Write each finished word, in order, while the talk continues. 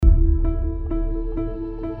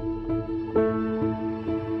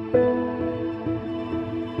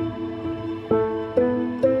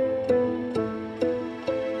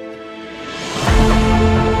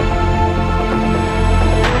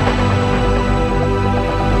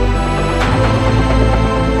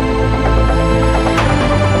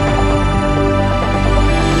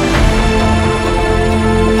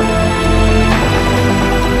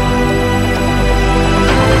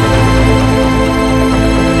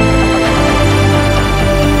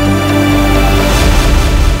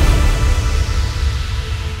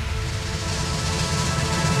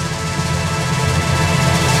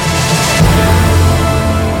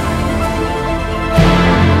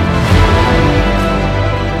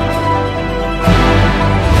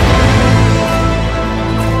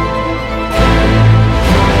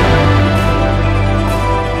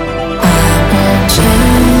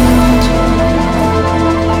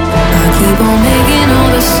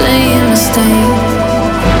stay.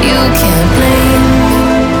 You can't blame me,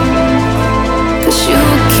 'cause you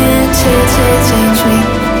can't change me.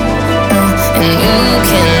 And you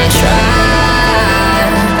can try,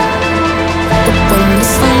 but when the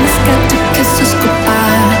sun's got to kiss us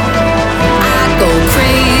goodbye, I go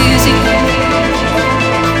crazy,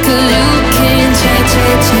 'cause you can't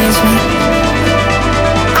change me.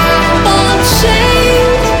 I won't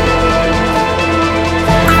change.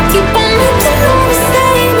 I keep on making all the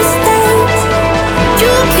same mistakes.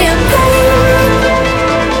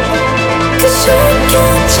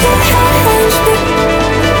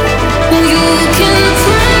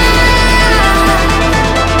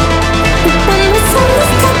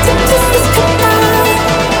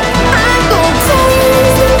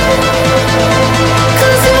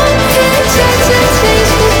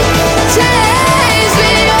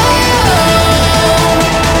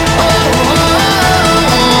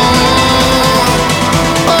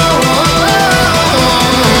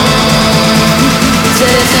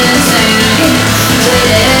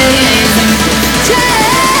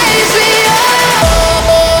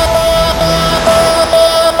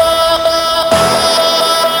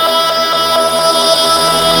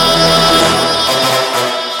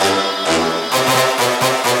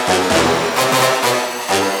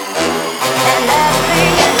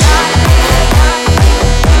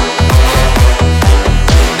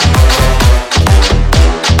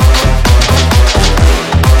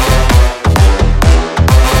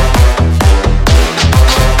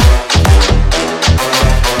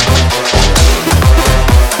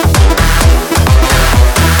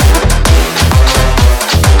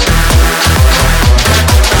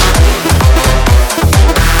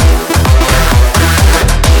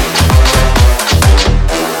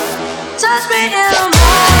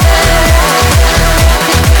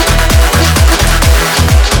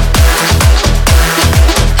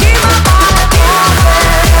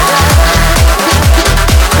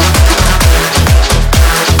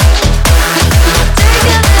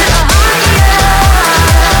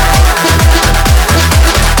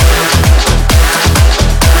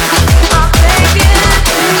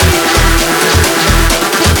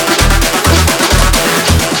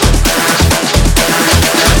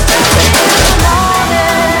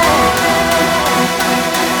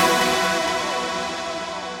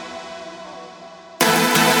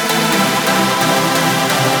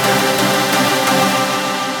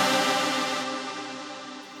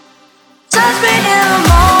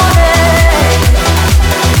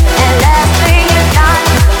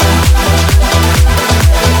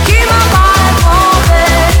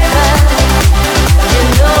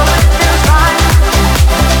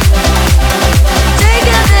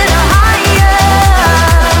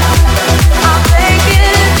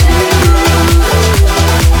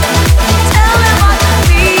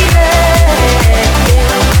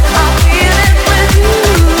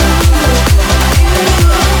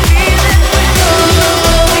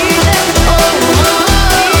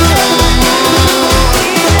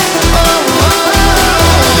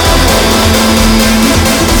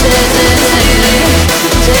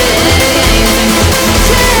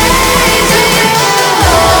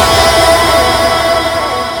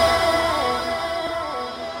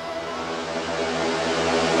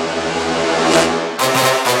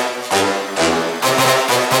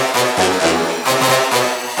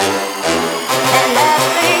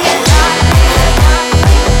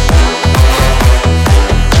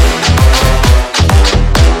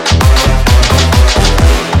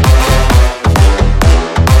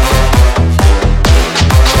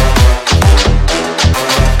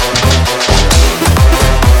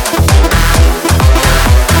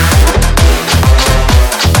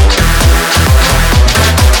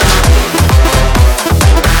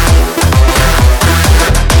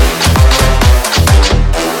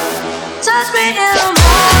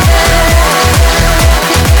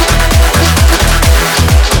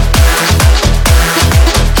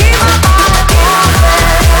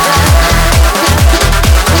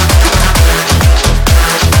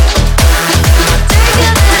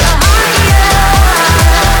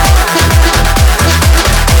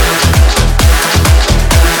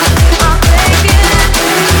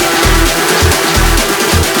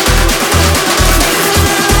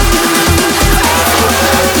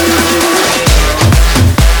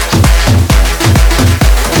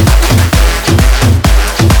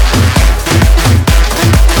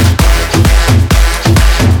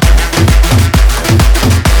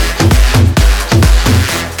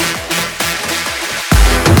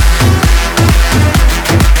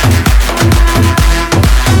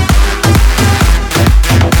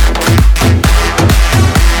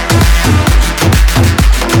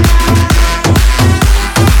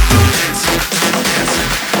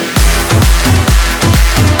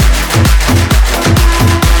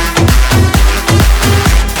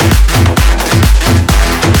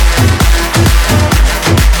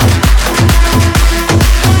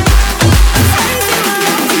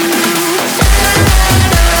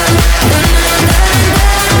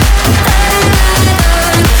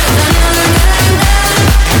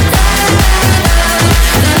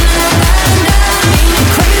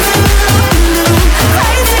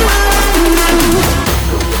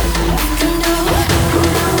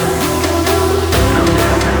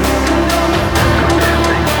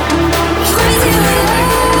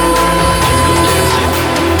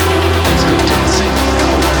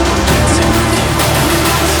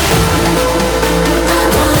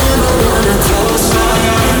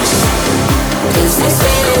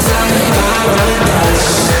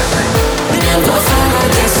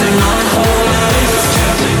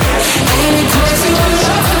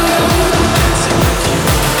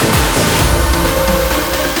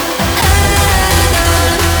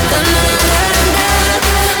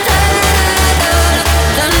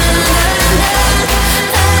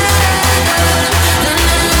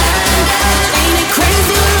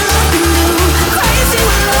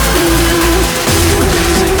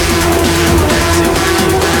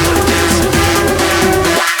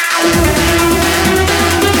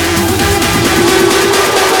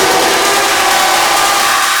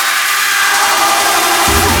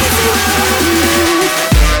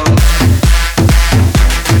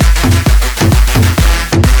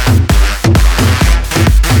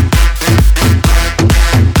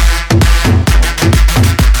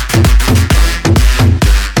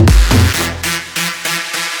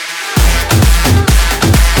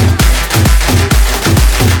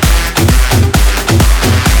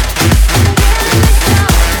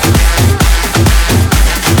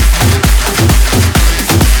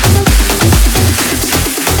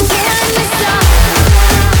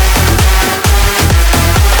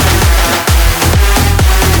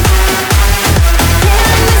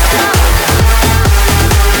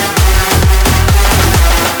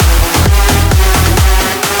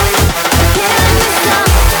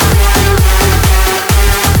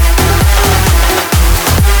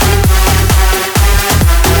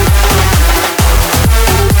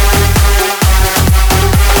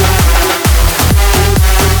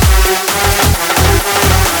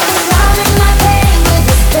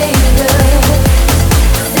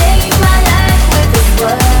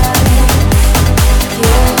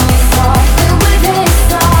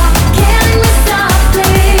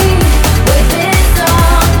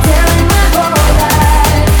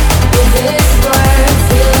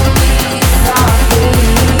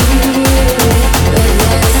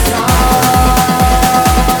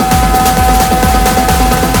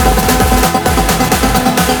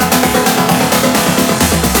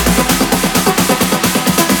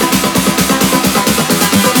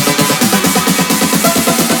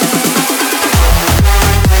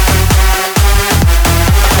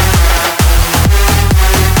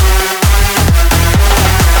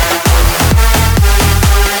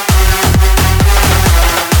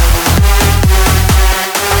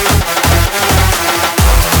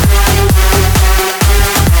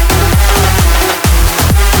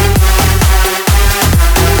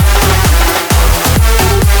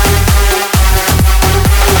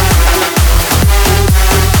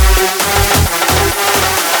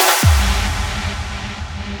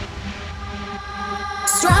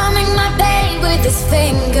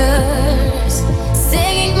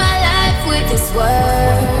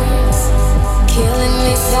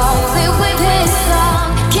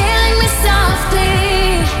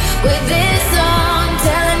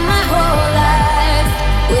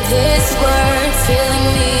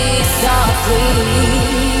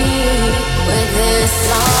 with this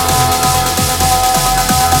song.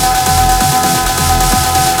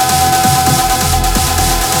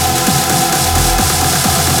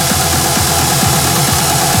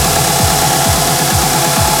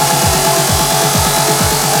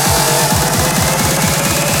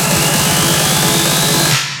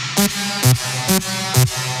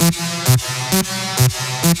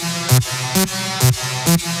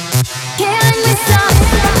 Can we stop?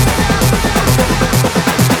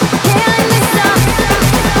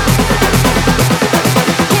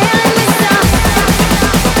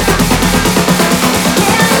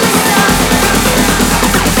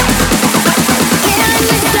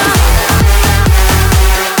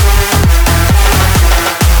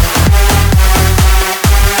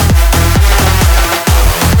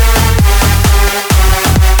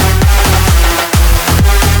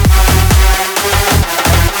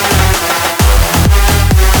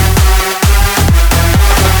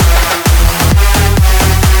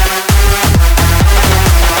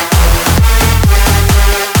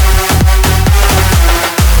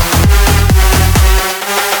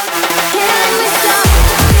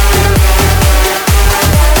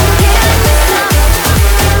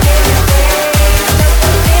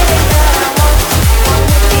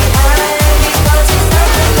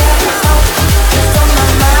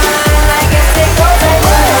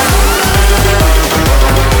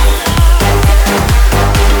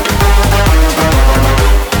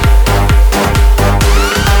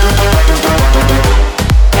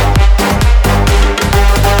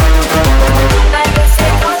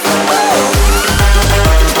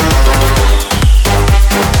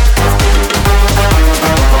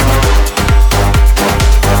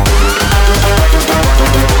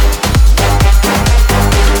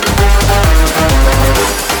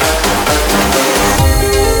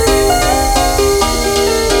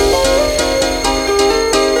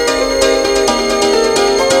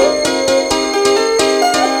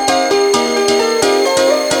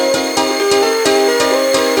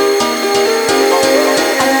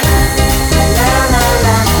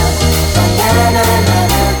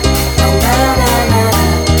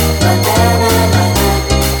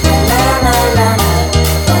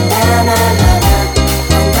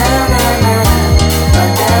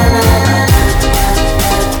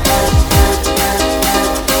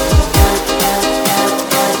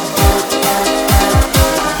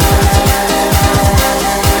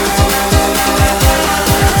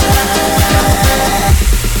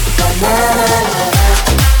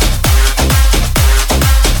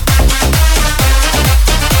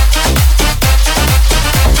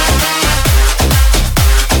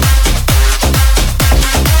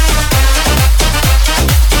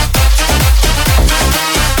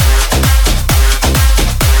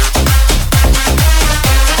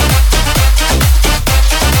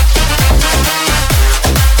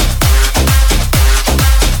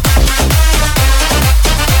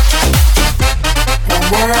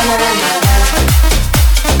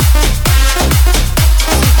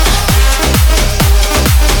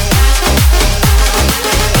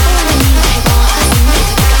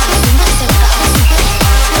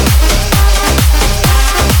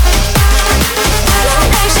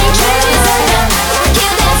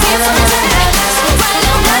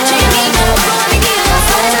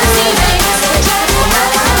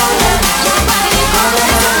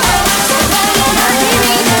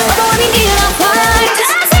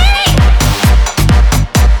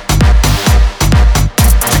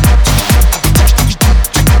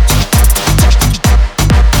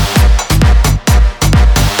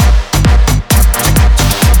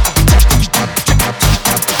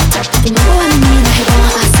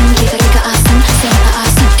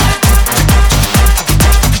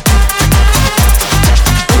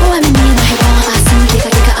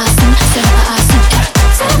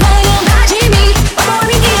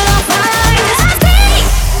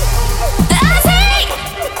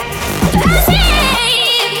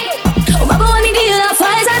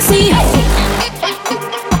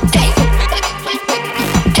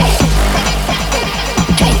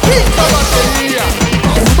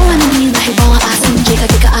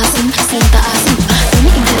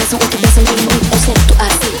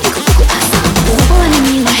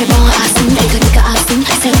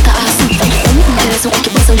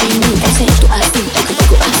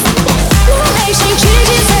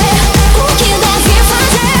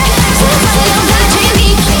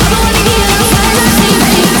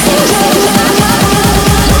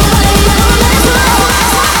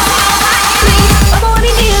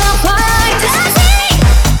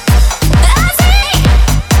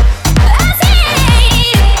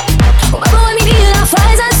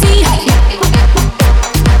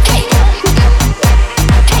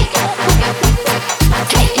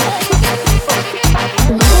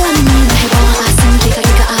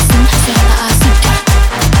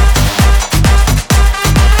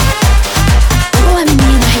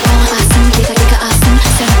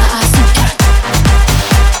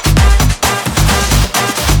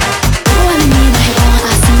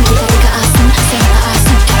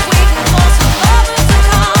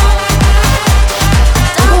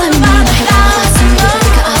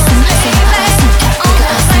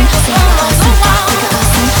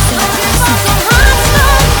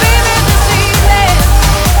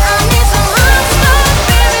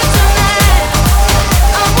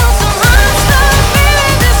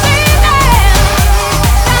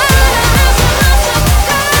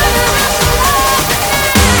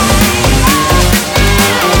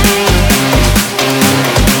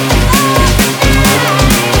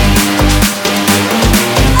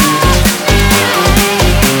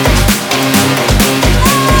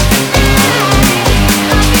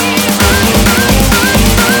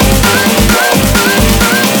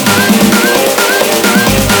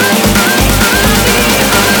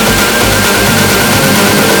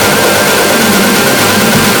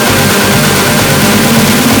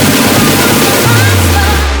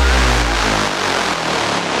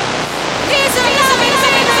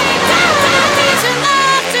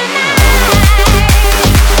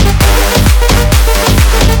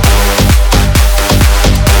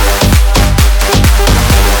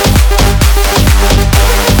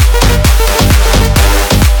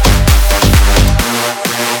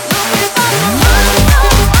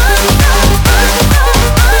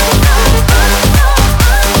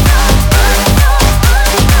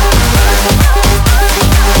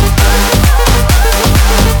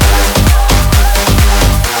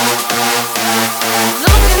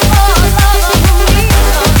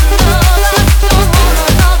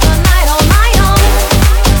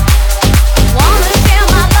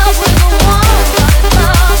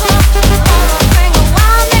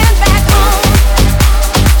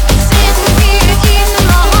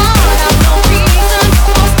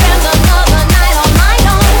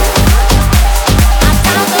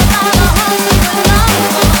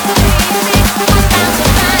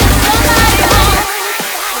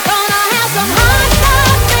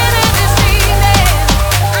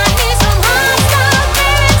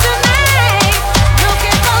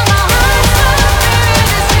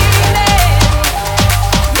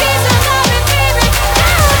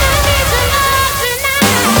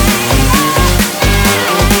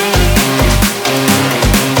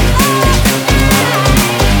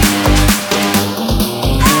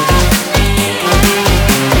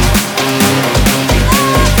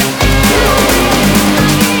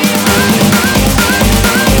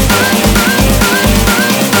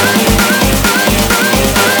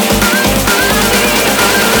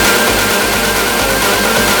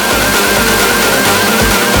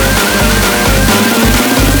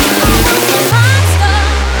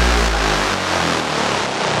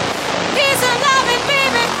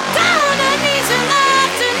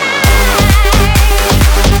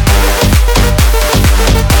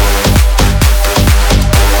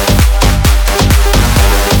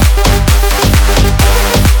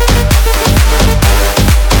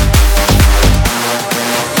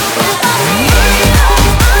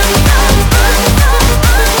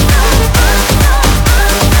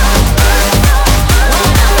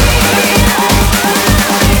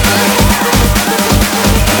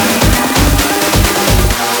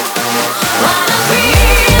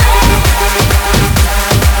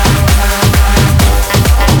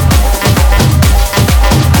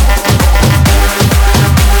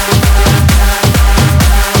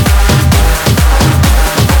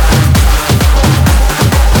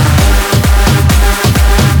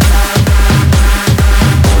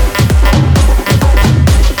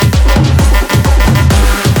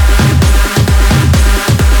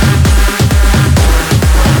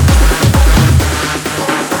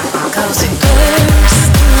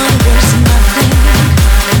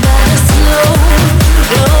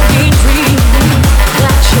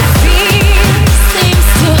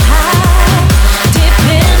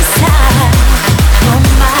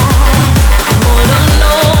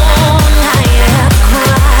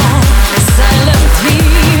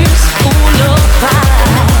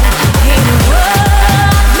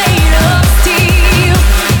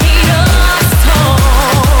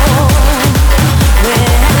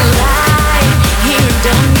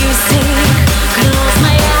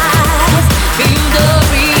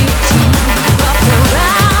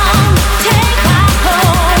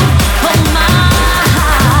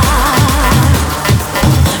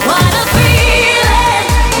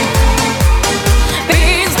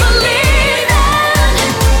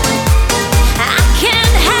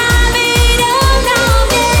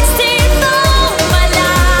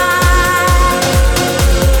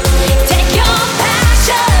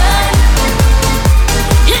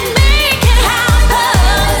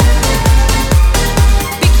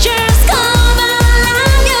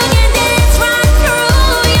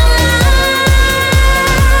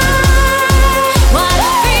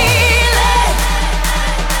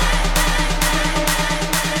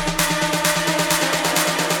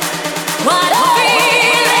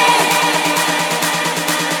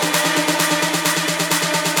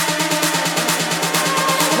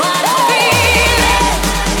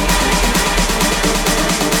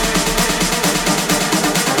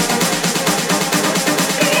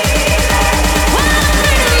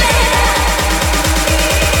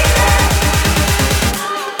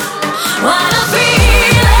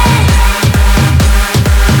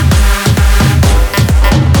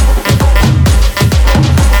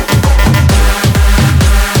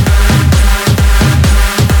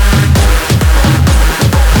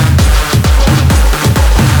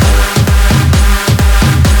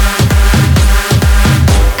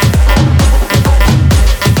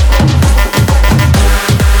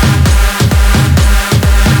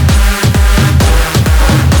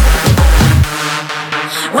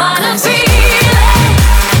 Wanna feel it.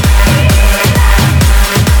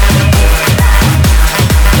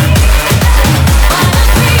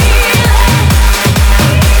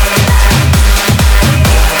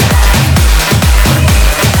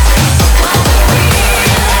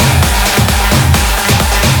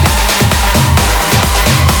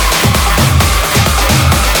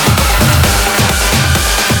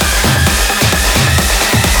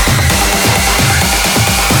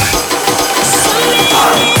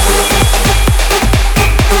 Sunday.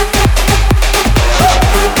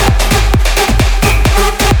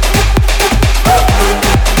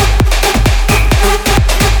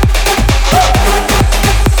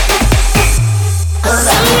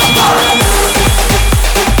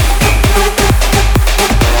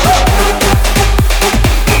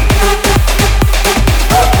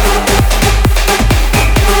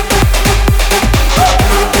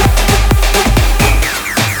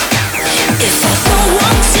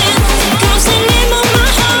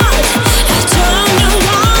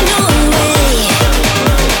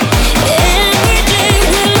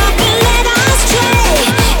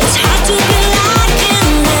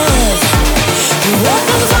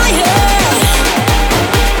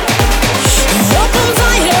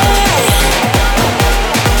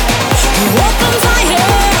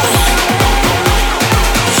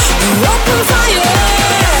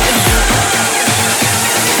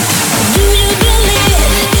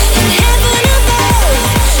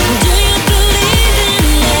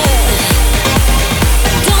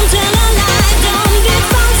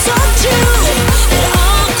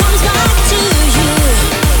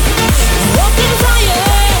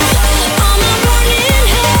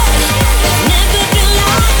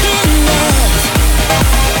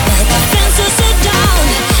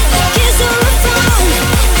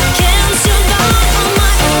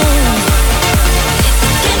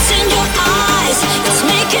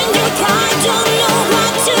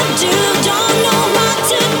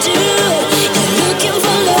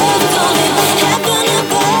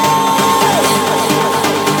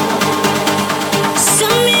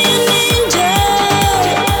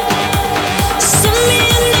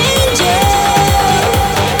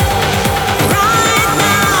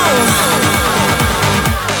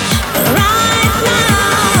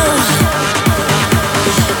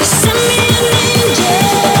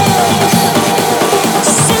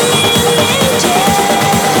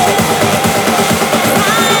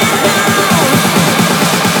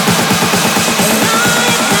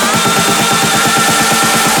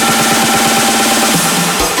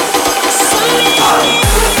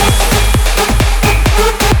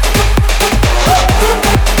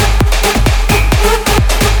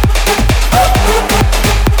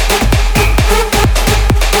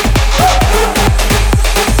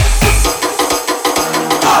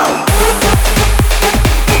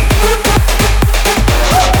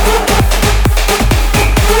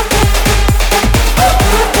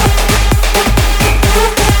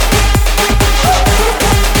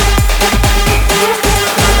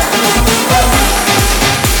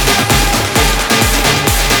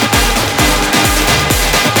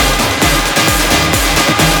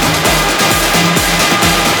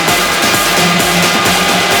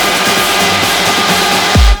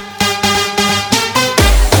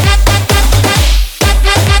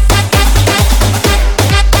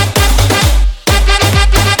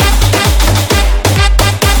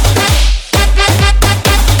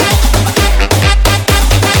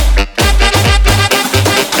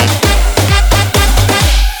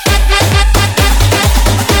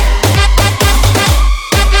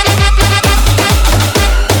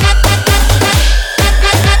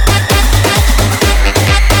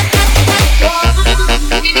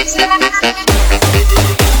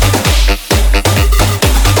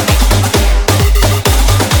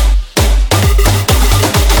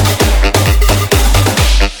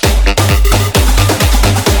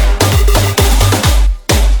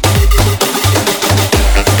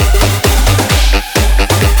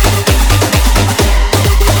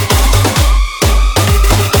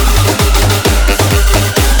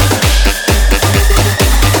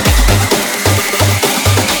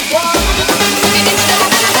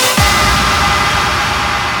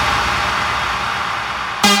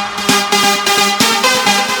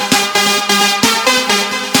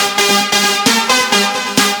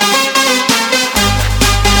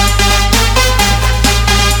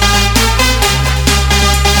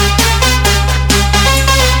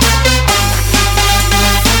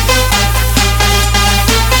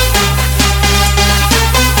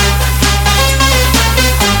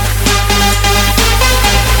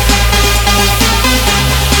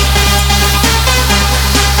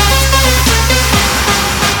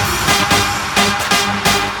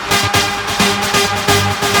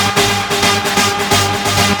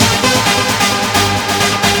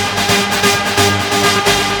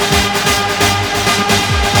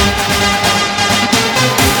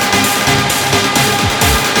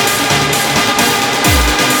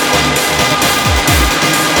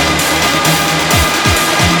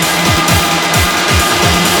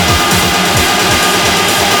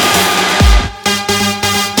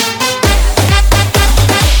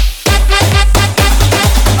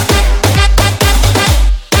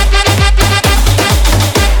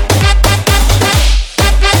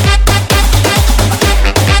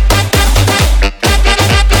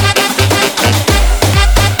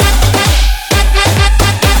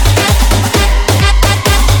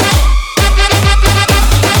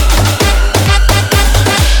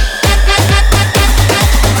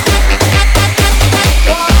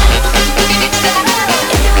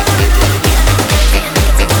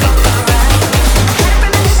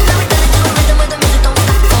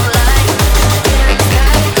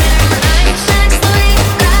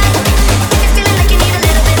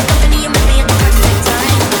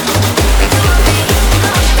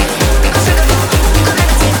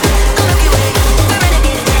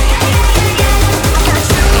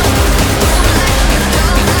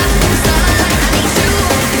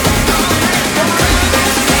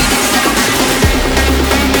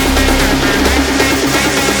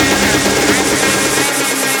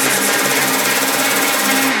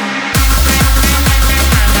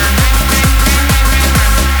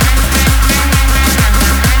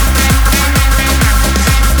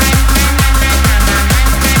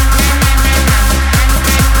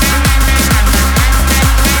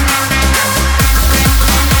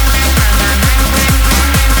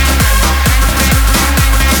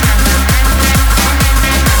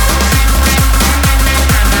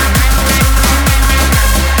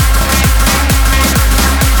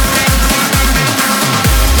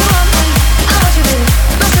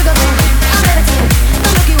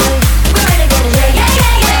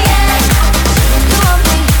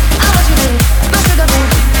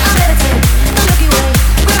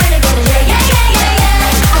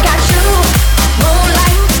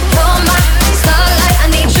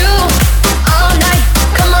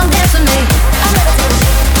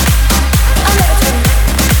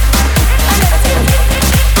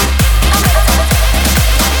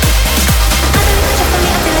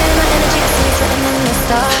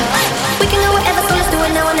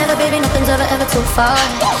 far.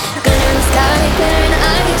 Glitter in the sky, glitter in the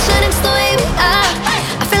eye, shining just the way we are.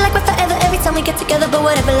 I feel like we're forever every time we get together, but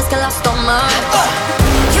whatever, let's get lost on Mars.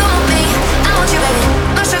 You want me, I want you, baby.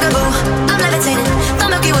 My sugar boo, I'm levitating. The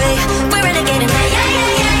Milky Way, we're renegading. Yeah, yeah,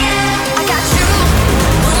 yeah, yeah, yeah. I got you,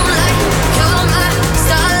 moonlight, you're my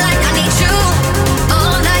starlight. I need you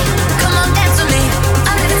all night. Come on, dance with me.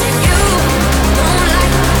 I'm levitating. You,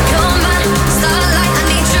 moonlight, you're my starlight. I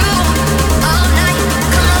need you all night.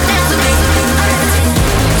 Come on, dance with me. I'm levitating.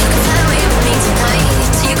 You can fly away with me tonight.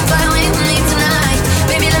 You can fly away with me tonight.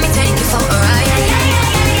 Baby, let me take you for a ride. Yeah, yeah, yeah,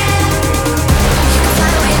 yeah, yeah. You can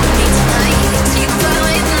fly away with me tonight. You can fly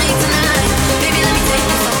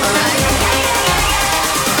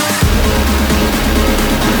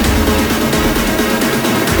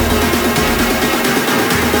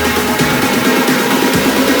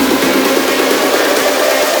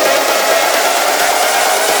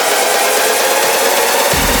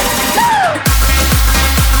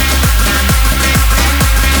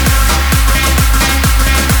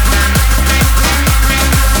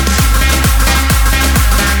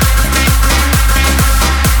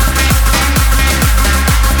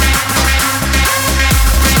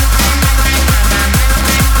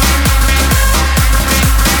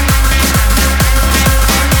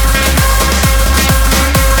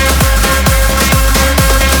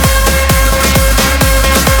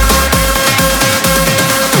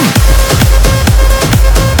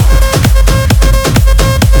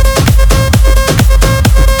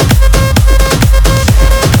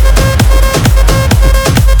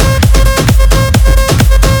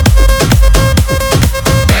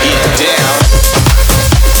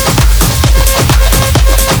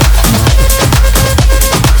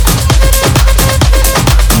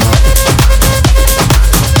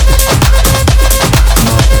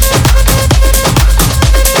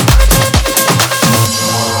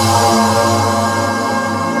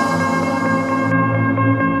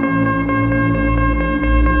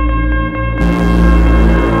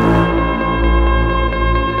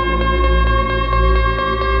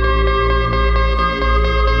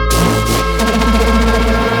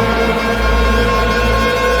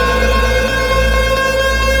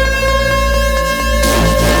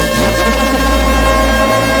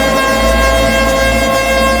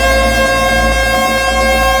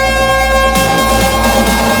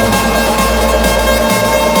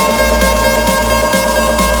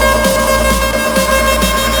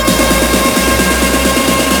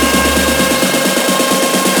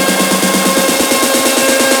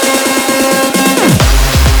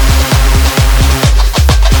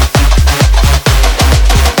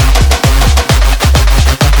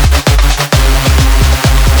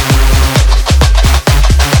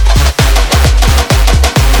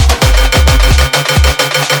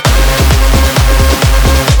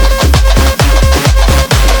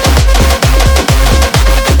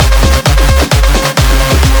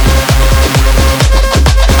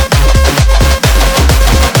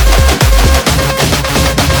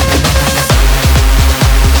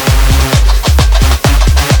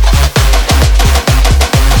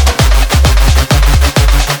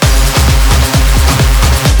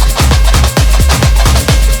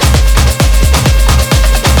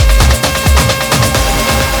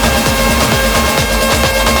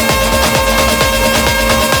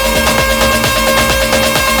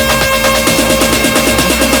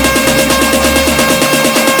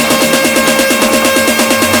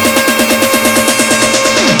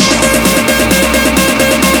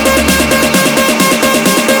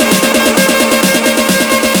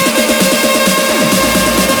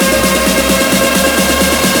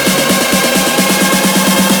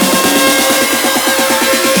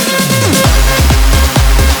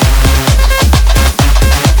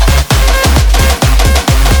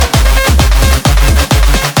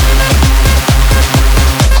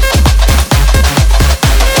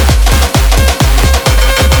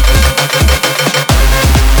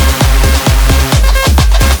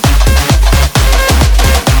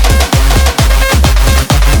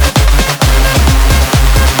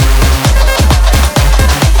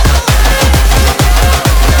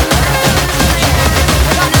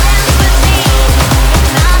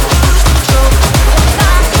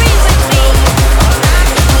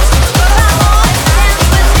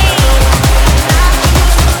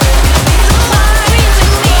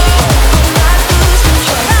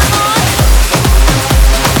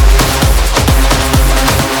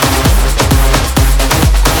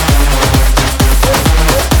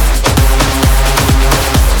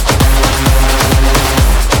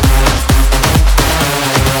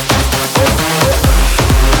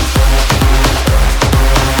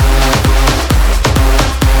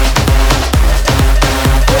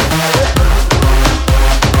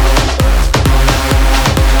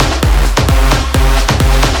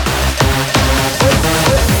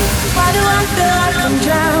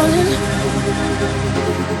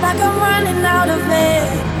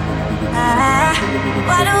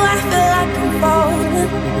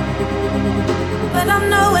I'm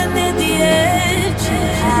nowhere near the edge.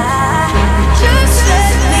 Just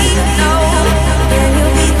let me know, can you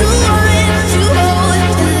be the one to hold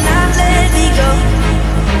and not let me go?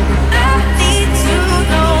 I need to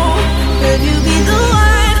know, will you be the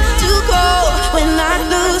one to go when I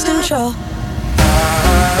lose control?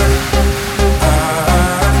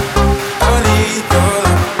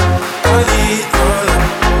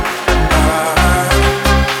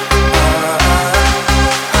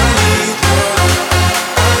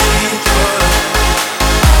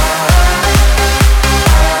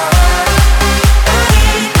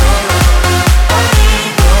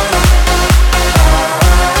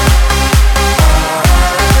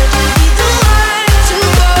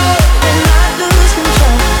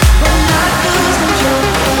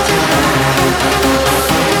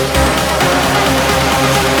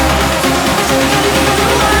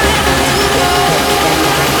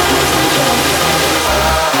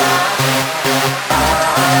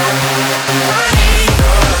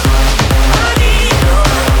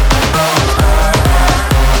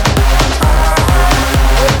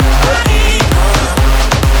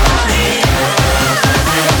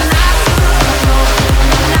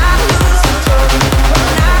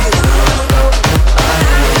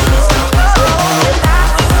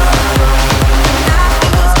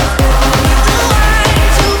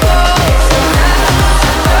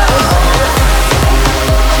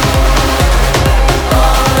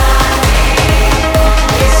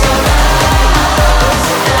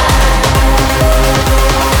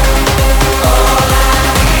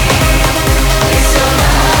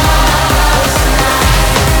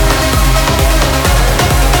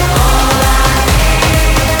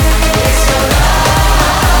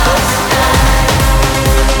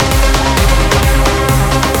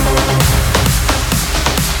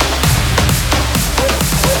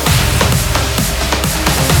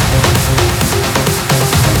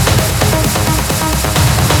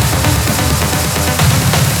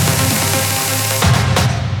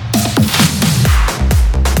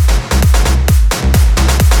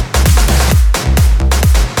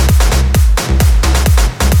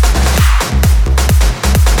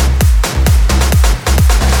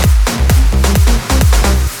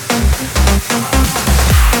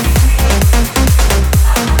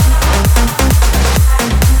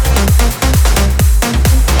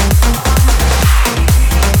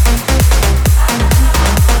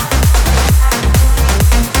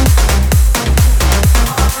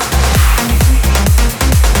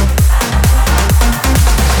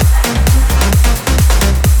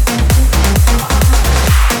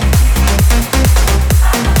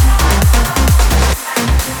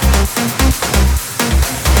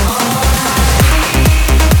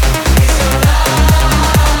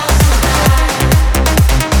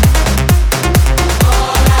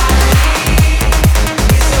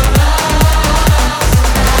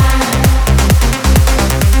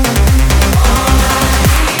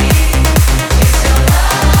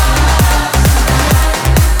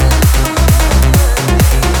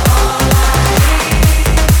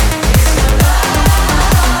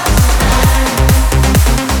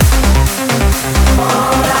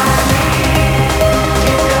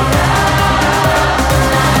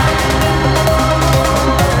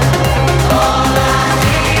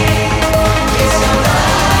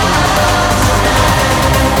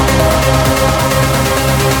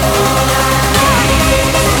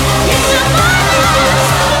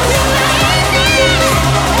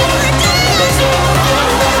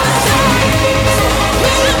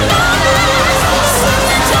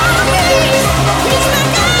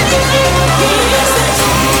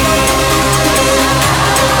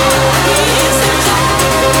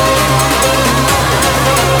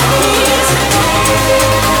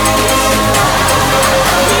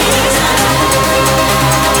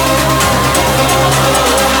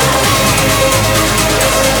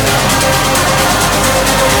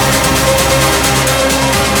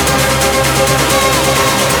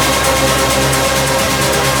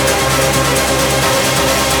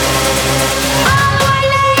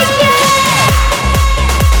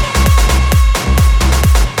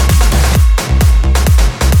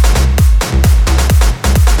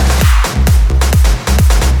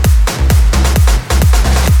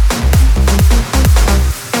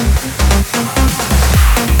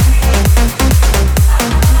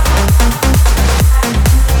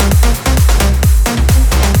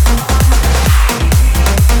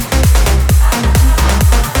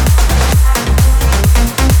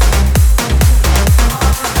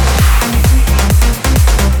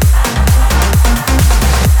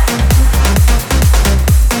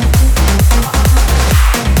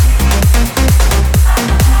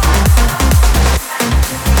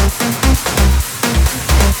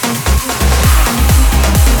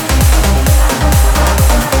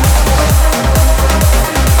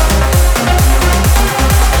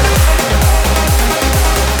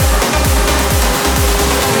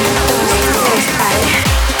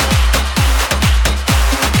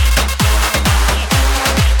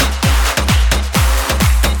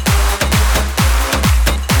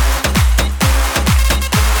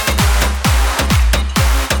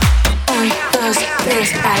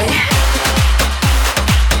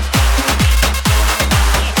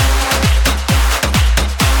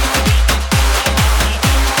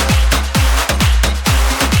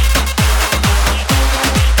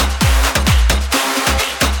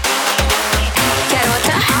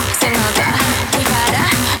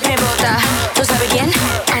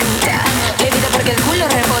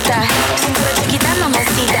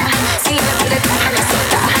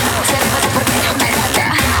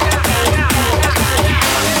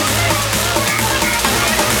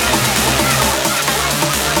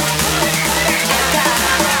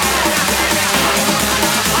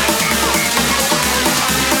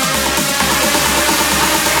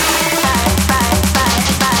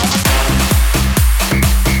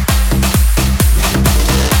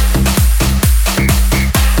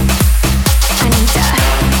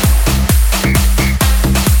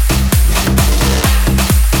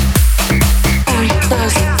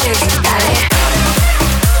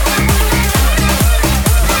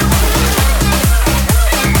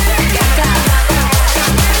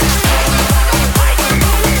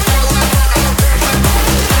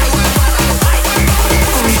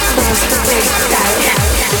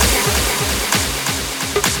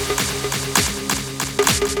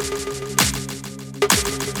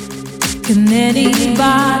 Can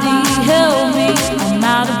anybody help me? I'm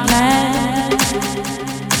out of plan.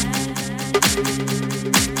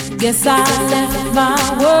 Guess I left my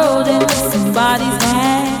world in somebody's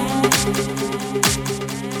hand.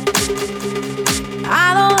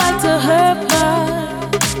 I don't like to hurt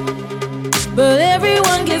much, but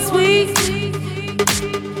everyone gets weak.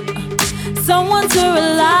 Someone to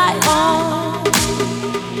rely on,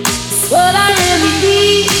 it's what I really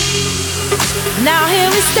need. Now here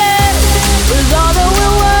we stand with all that we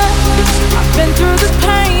were. I've been through the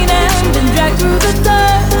pain and been dragged through the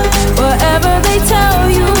dirt. Whatever they tell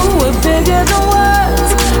you, we're bigger than words.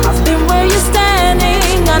 I've been where you're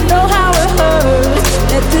standing, I know how it hurts.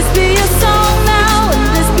 Let this be your song now, and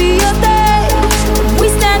this be your day. If we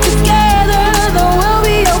stand together, then we'll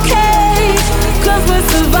be okay. Cause we're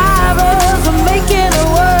survivors, we're making it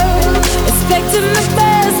work. Expecting the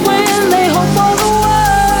best when they hope for the worst.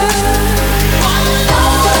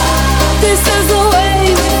 This is the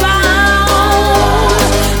way we found,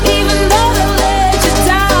 even though they let you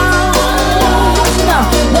down. No,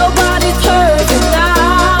 nobody's perfect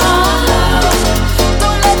now.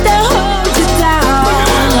 Don't let that hold you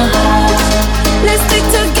down. Let's stick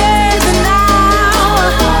together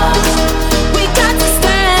now. We got to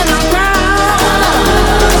stand our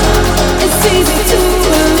ground. It's easy to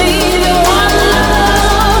believe in one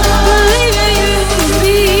love, believe in you and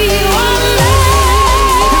me. One love.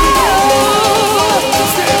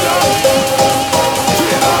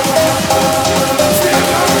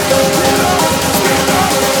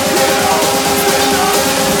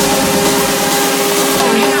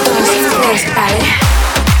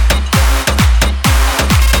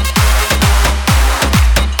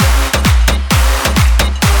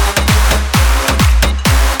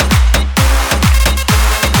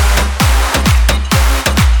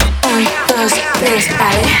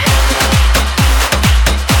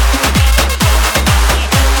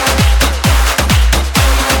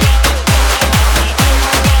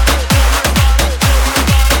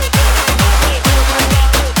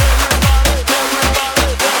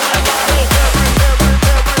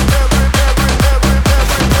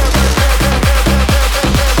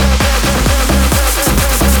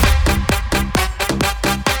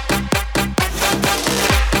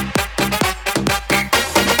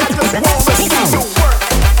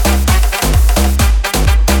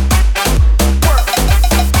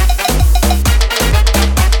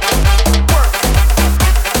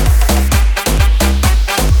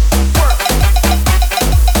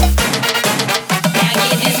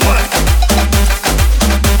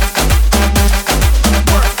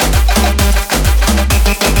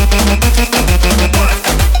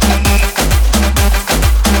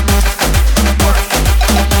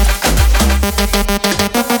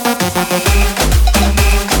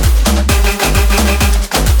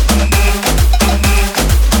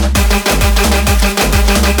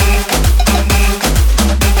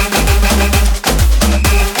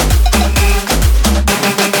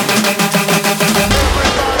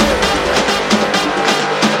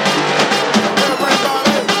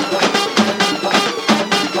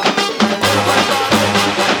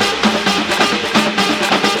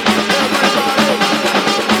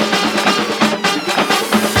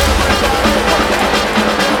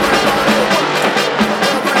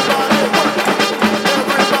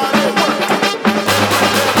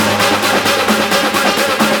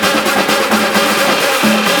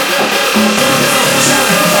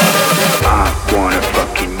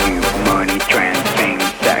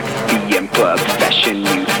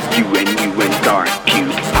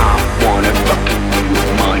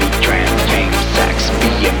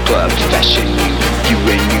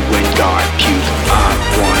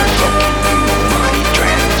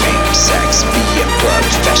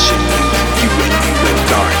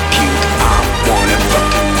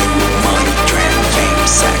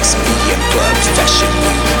 club, fashion,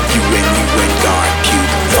 you and guard, pew,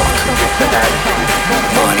 fuck,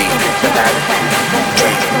 money, drink, fame, fuck, money,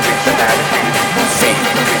 drink, fame,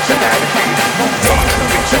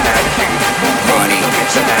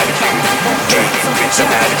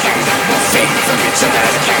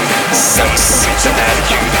 sex,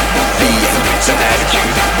 being,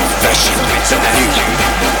 fashion,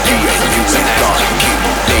 you and guard, pew,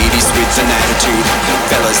 ladies with an attitude,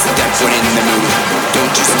 fellas that put in the mood.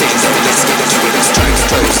 Don't you stand there, let's get into it. Let's try to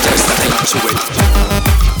close, there's nothing to it.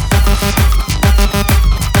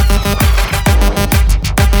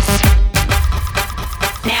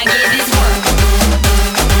 Now get this work.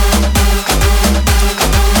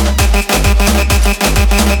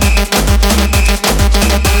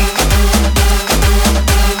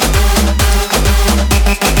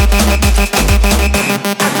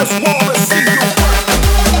 I just wanna see you work.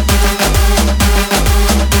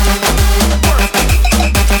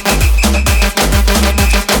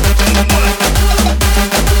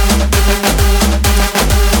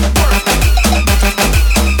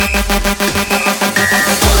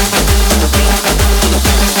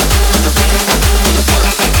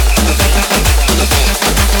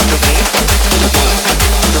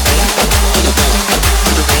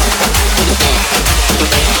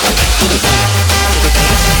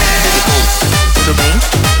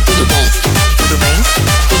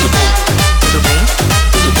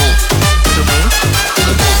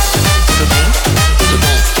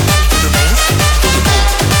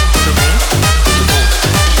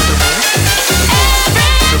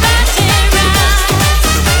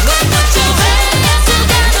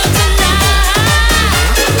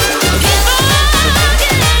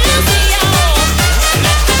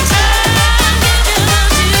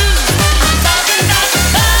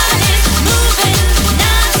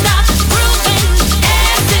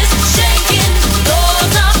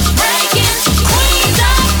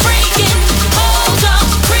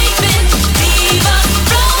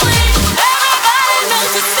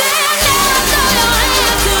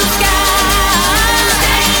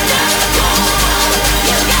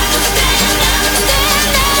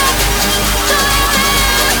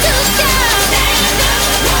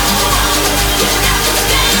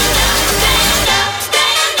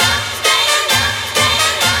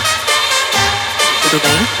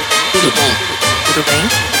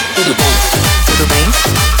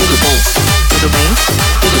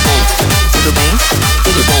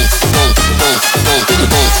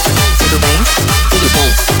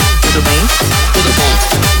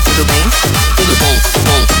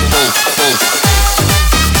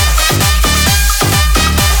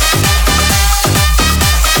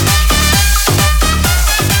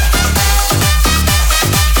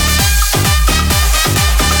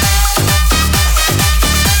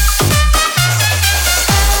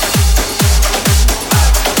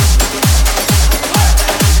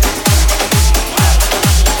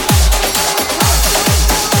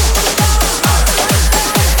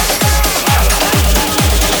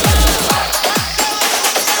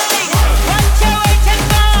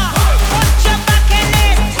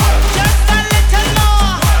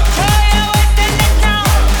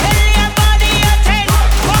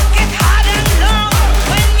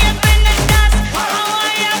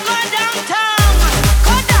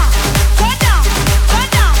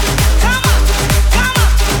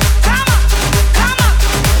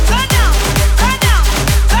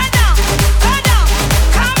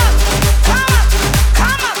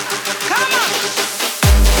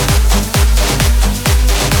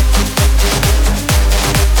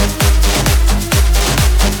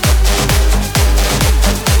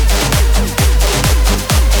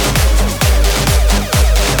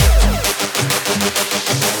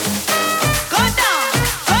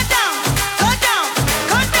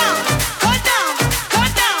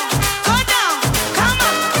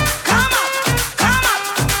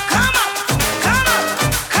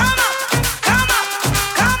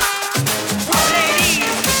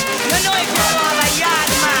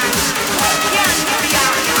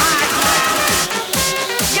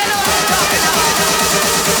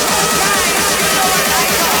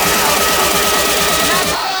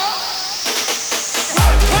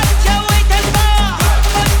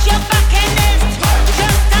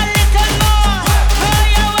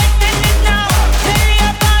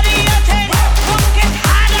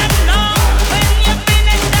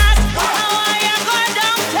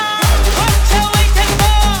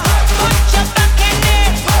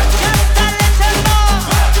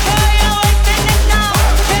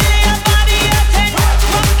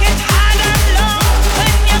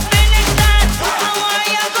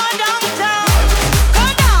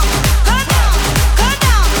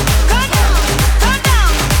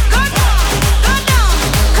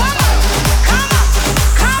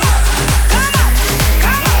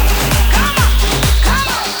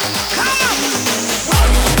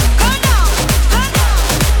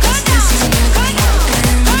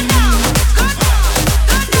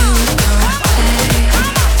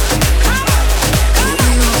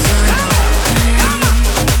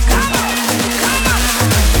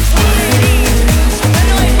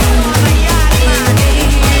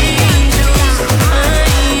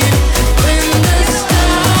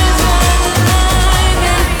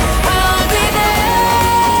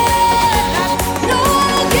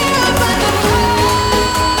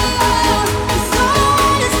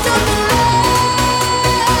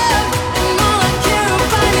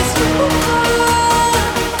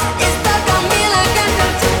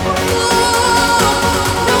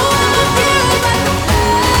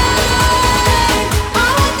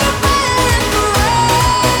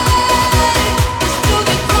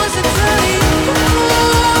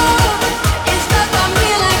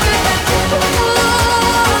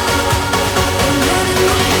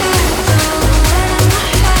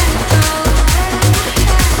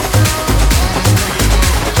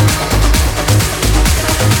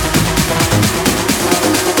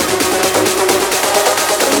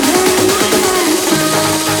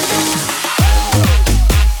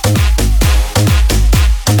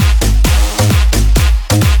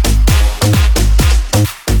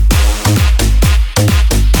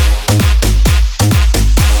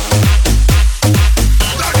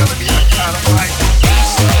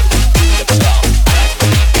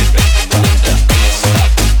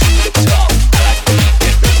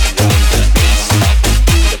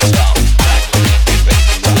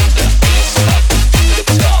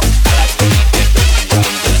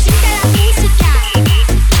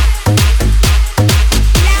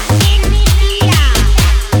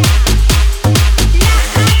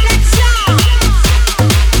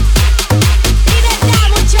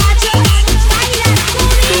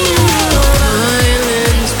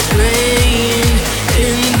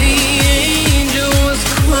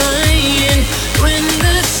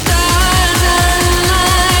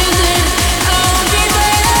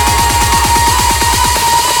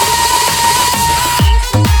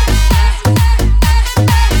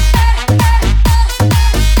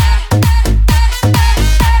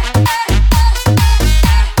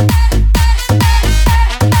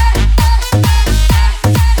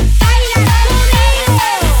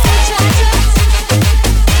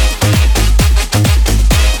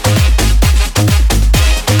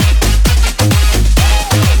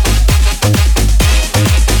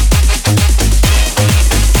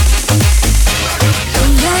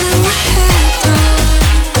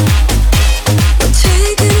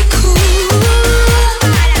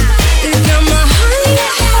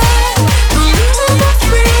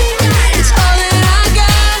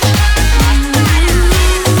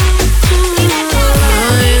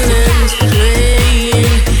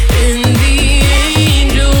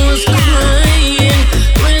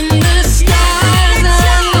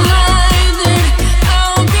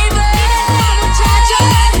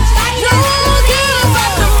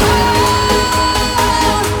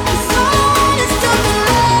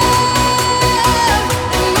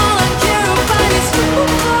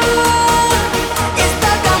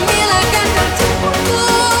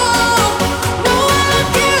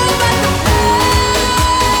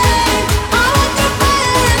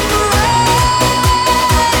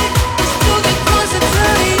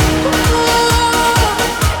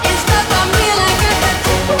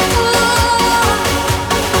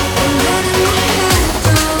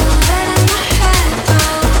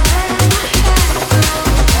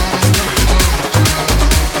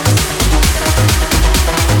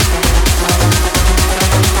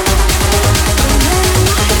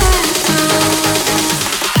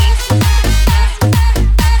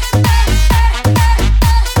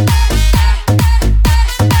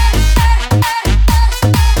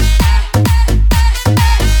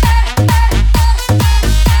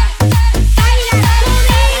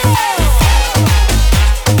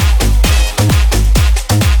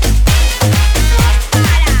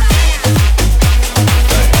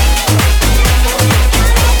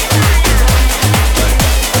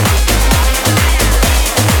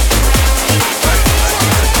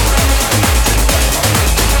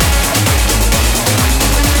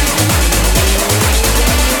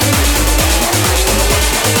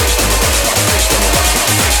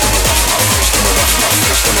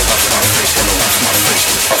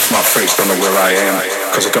 face, don't know where I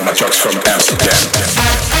am, cause I got my drugs from Amsterdam.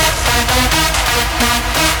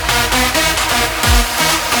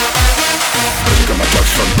 Got my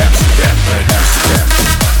drugs from Amsterdam, Amsterdam.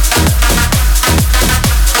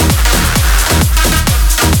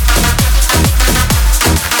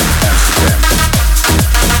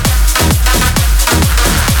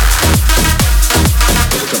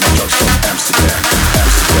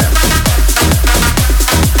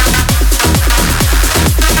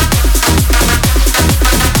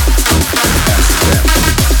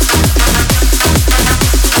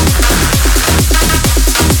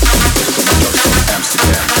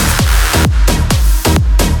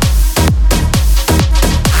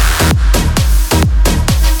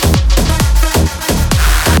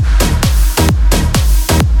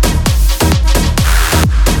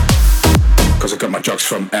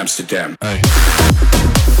 From Amsterdam. Hey.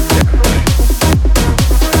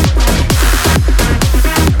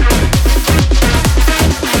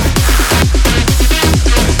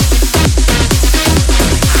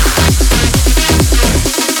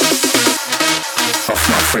 Off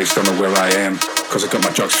my face, don't know where I am, cause I got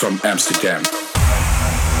my drugs from Amsterdam.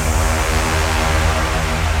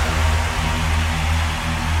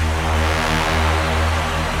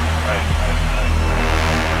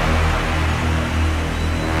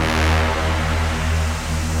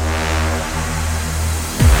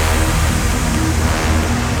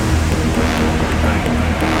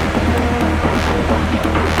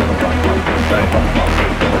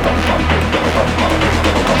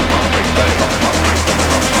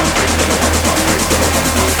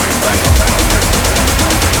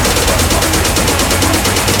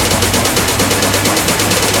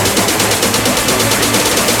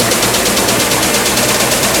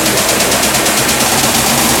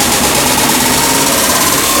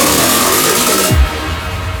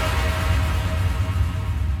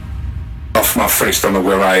 My face, don't know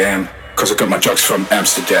where I am, cause I got my drugs from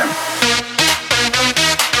Amsterdam.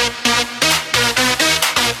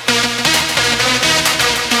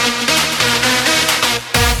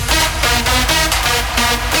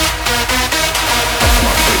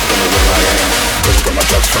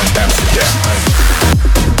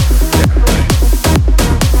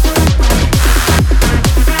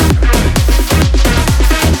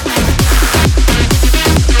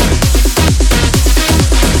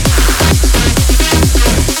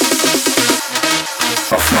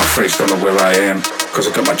 Don't know where I am, cause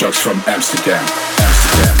I got my drugs from Amsterdam,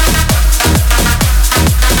 Amsterdam.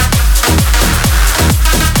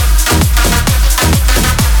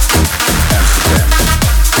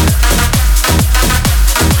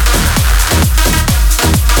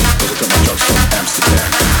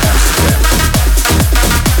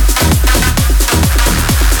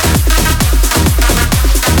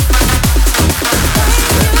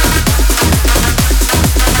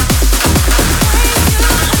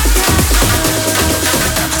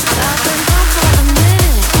 I've been gone for a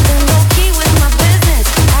minute.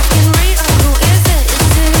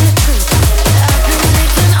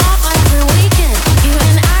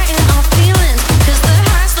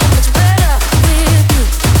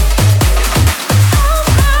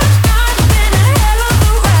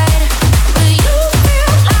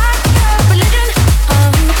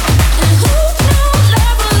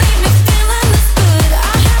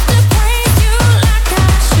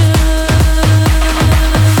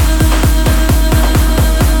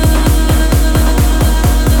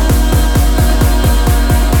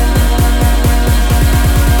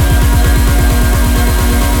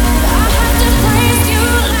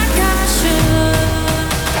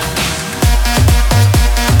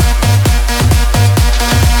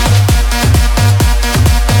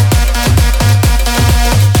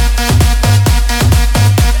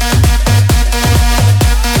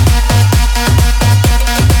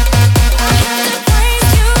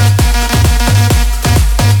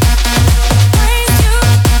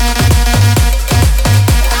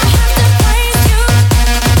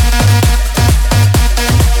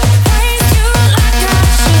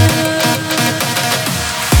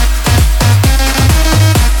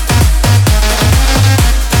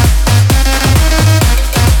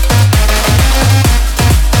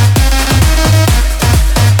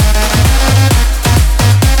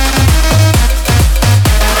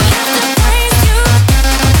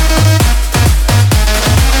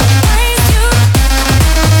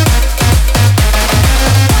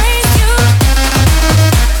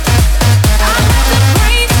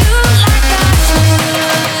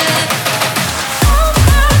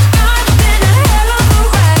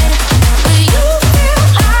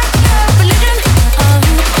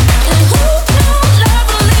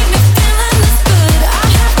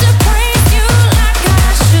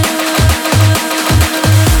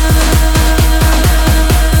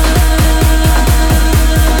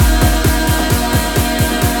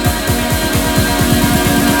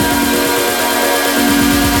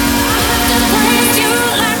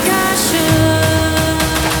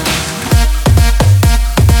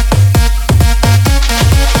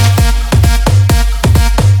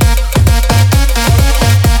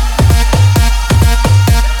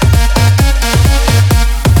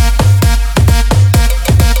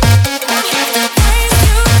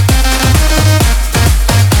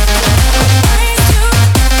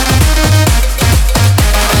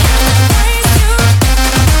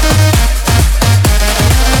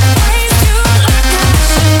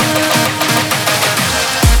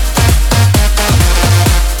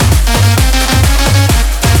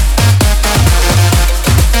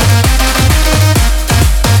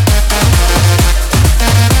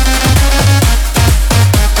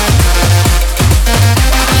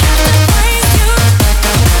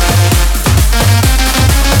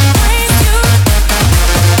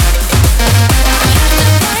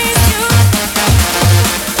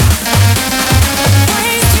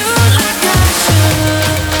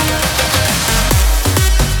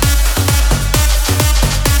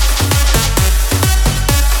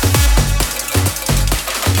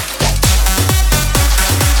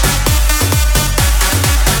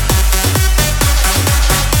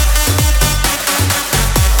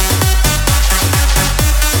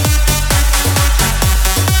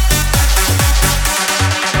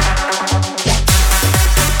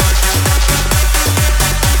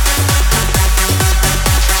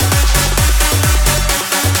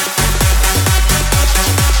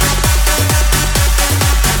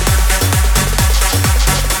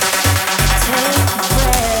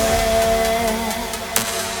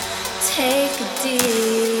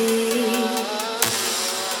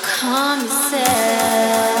 calm yourself.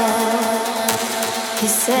 He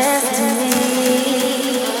says to me,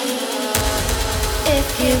 if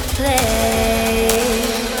you play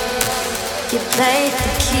the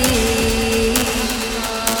key.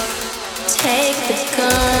 Take the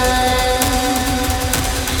gun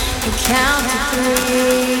and count to 3.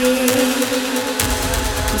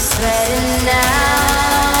 I'm sweating now,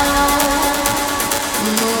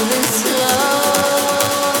 moving slow.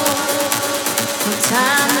 No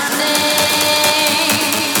time to think,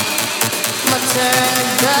 my turn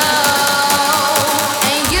to go.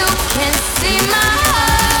 And you can see my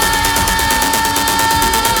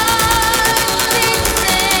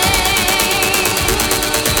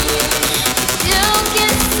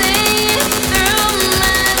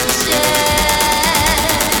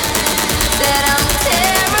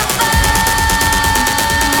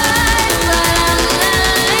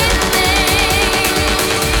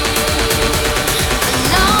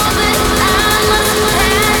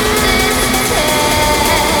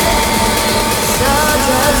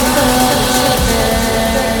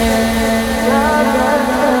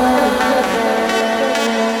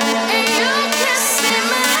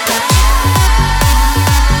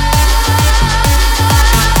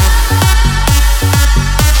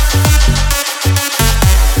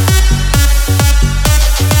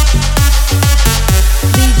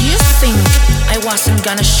wasn't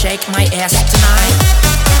gonna shake my ass tonight.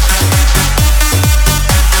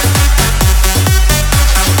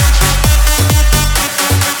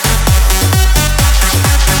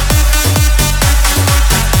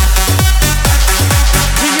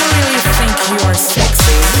 Do you really think you are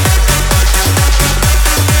sexy?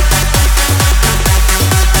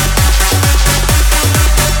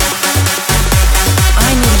 I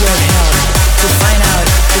need your help to find out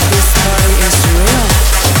if this story is real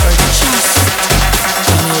or just an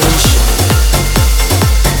illusion.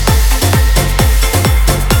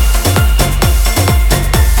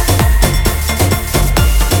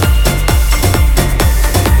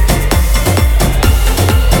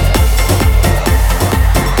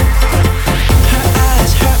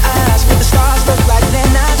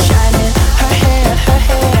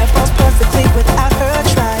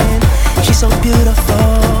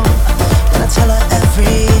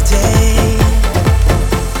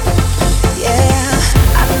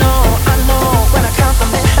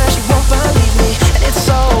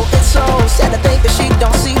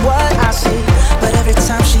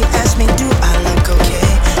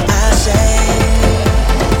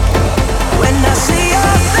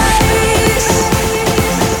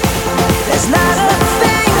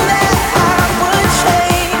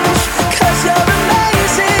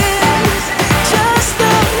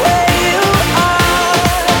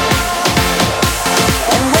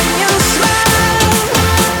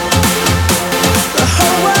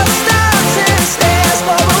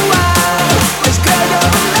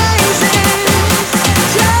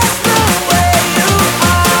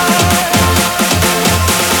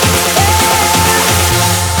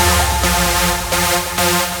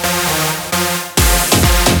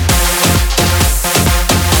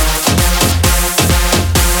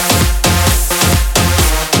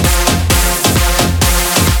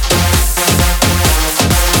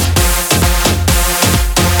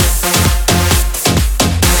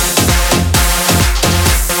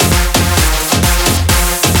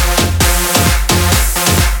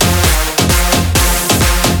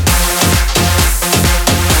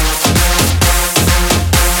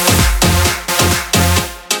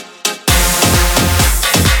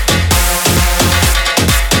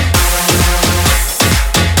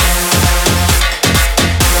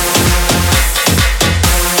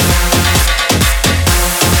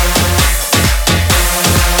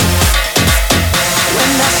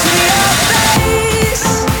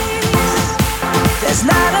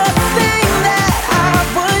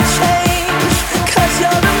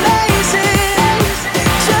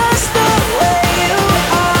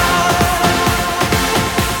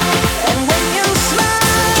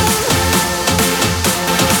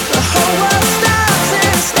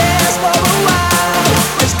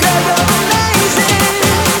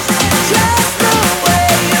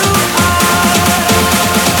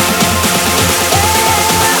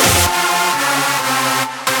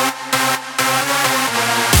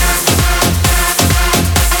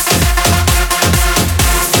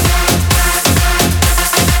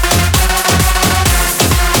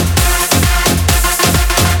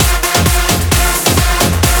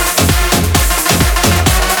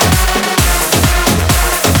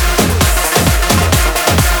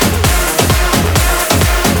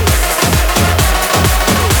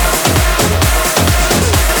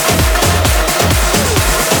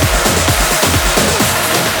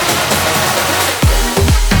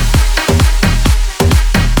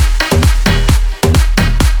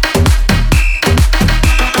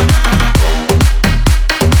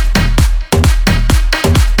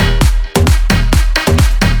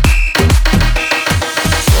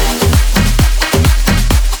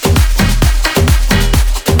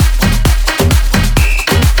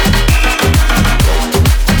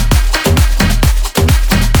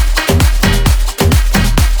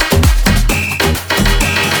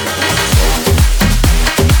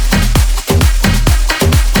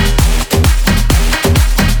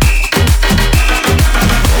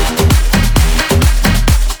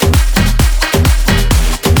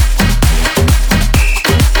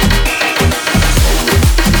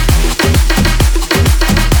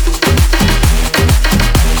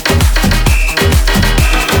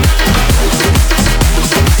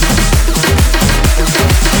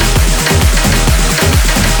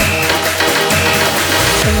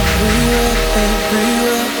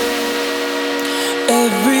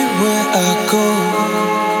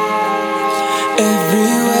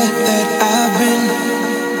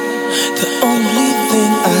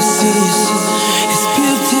 thing I see is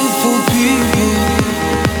beautiful people.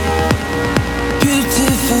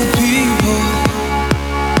 Beautiful people.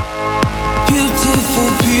 Beautiful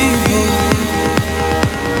people.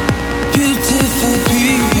 Beautiful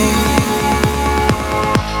people.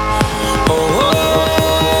 Oh,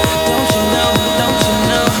 don't you know, don't you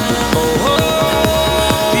know? Oh,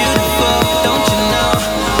 beautiful, don't you know?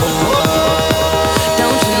 Oh,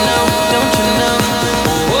 don't you know, don't you know?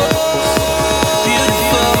 Oh,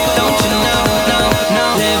 beautiful, don't you know? No, no.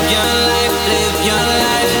 Live your life, live your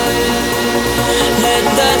life. Let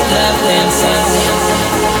the love inside.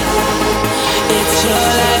 It's your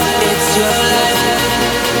life, it's your life.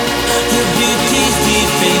 Your beauty's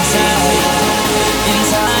deep inside,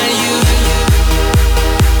 inside you.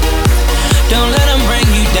 Don't let them bring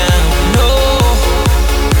you down, no.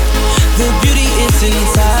 The beauty is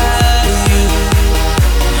inside of you.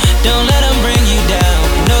 Don't let them bring you down,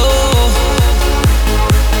 no.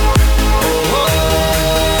 Oh,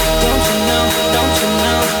 don't you know, don't you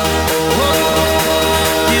know? Oh,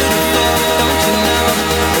 beautiful, don't you know?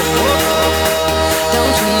 Oh,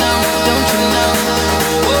 don't you know, don't you know?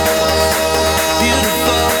 Oh,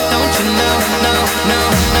 beautiful, don't you know? No, no,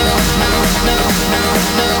 no, no, no, no,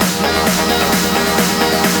 no, no, no.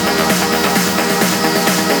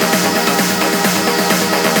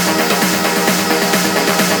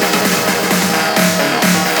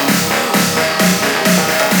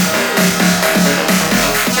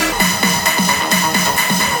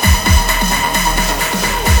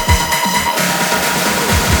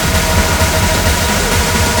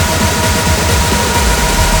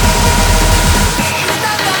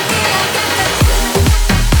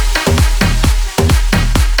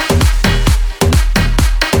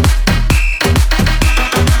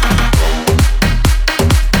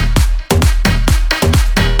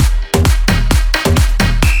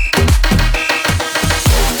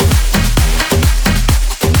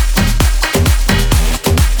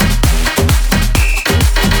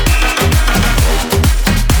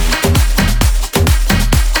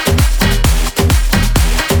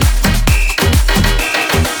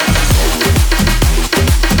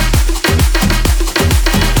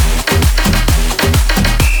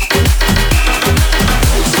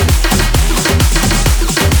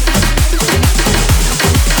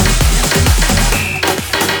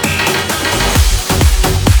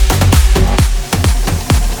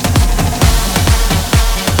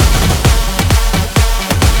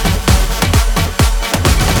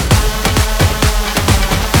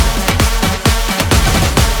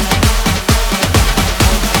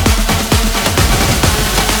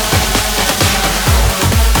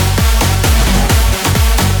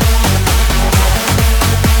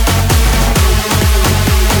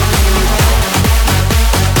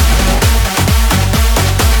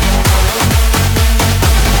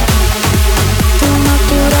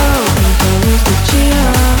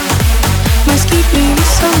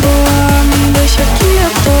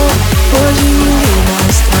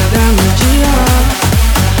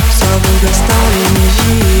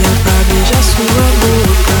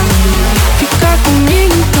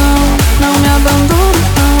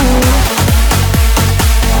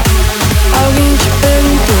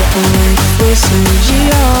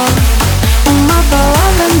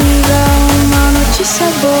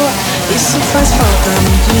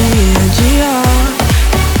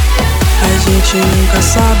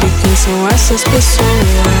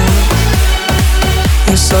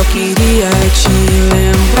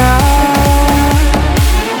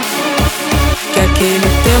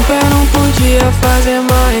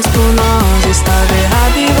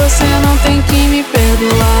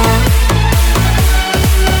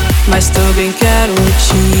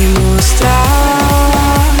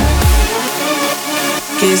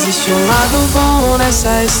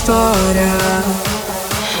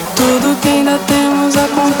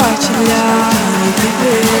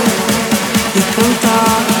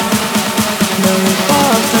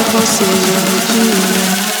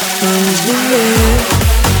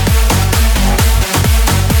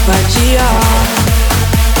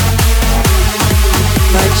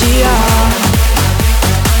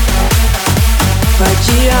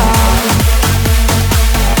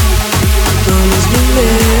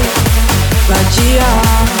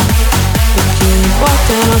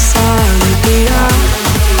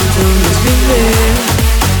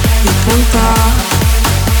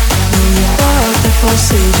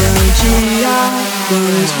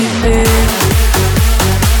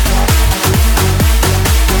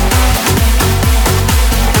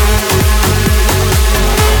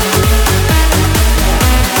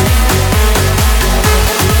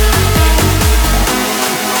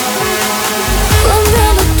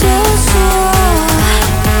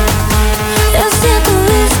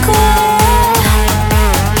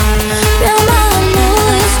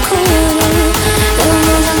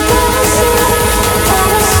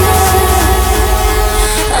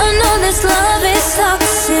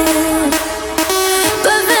 toxin,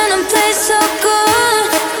 but venom tastes so good.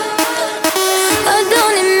 I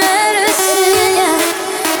don't need medicine, yeah.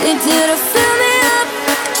 Need you to fill me up,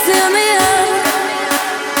 fill me up.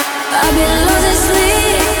 I've been losing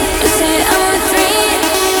sleep, you say I'm a dream.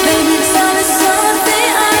 Baby, tell me something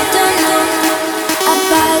I don't know. I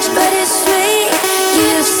bite, but it's sweet.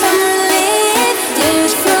 Give you some relief.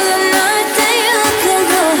 Tears through the night, then you looking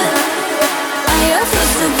good. Aí eu fui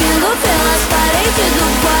subindo pelas paredes do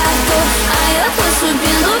quarto. Aí eu fui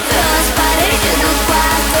subindo pelas paredes do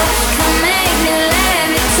quarto. Come make me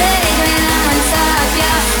levitate when I'm on top,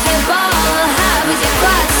 yeah. Rebola rápido de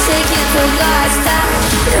quatro, sei que tu gosta.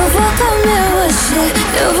 Eu vou comer você,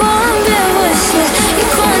 eu vou lamber você. E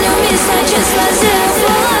quando eu me satisfazer, eu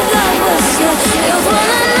vou largar você. Eu vou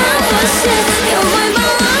nanar você, eu vou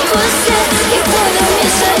embalar você. E quando eu me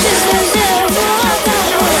satisfazer, eu vou largar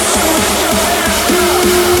você.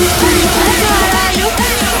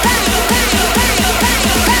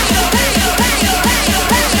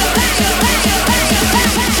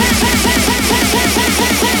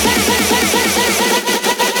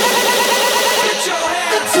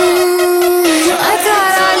 Ai,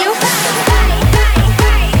 caralho.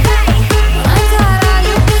 Ai, caralho. Ai,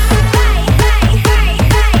 caralho.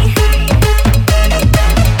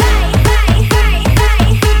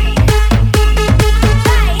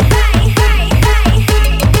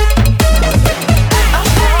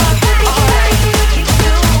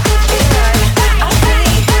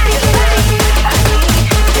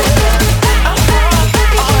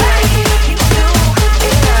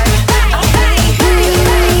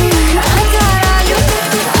 Ai, caralho.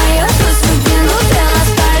 Aí eu tô subindo pelas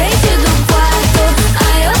paredes do quarto.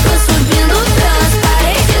 Aí eu tô subindo pelas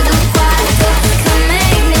paredes do quarto. Come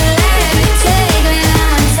make me levitate when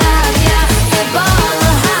I'm on top, yeah. Rebola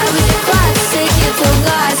rápido de quatro, sei que tu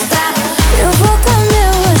gosta. Eu vou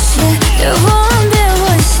comer você, eu vou lamber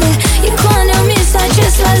você. E quando eu me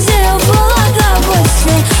satisfazer, eu vou largar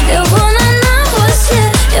você. Eu vou nanar você,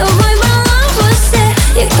 eu vou embalar você.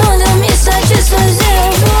 E quando eu me satisfazer,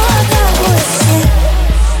 eu vou largar você.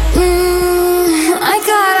 Ai,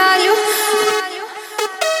 caralho.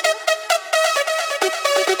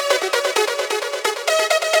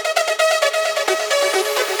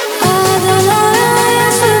 A dona Aranha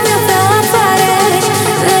subiu pela parede.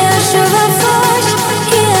 Veio a chuva forte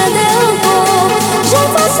e a derrubou. Já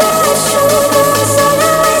passou a chuva, o sol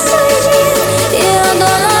não vai surgir. E a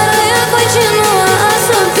dona Aranha continua a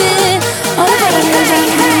subir. Olha para mim, olha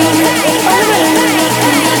para mim, olha para mim,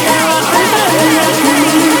 olha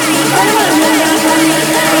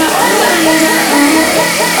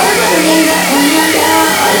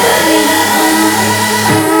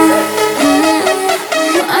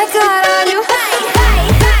ai, caralho. Ai,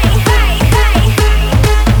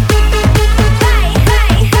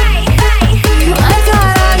 caralho. Ai,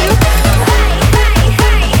 caralho.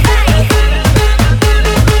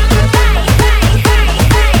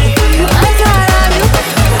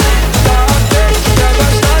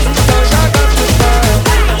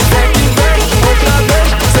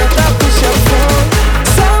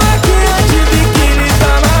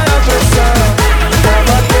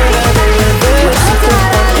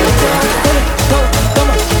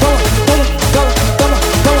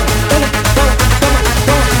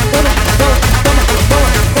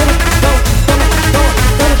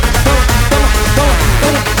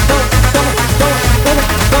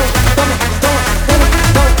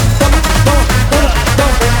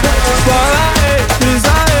 Bora aí,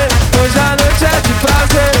 brisa aí, hoje a noite é de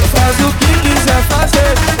prazer. Faz o que quiser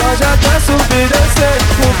fazer, pode até subir e descer.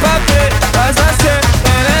 O papel faz assim,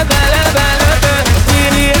 bele, bele, bele, bele.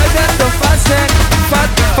 Queria que eu tô fazendo,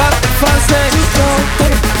 fazendo.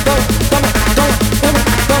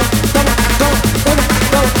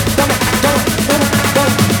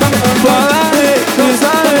 Bora aí, brisa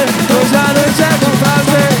aí, hoje a noite é de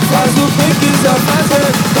prazer. Faz o que quiser fazer,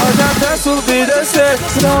 pode até subir e descer.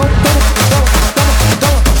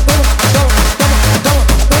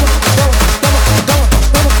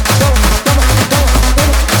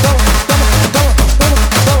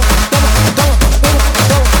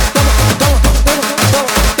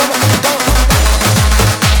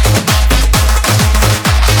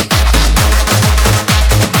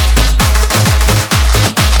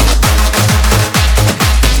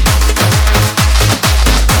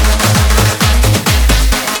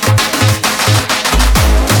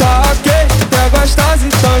 Tá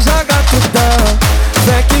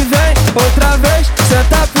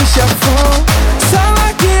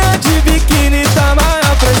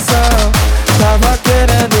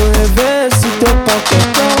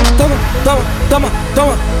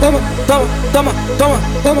toma, toma,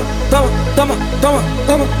 toma, toma, toma, toma,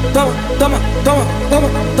 toma, toma, toma, toma,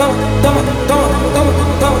 toma, toma, toma,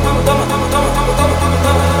 toma, toma, toma,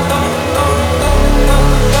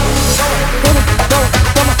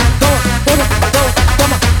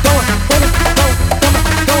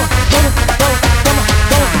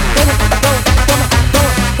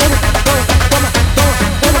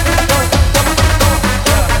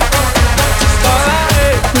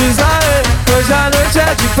 hoje a noite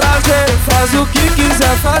é de prazer, faz o que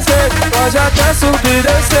quiser fazer, pode até subir e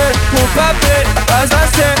descer, o papel faz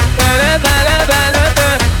nascer,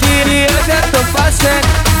 queria que é tão fácil,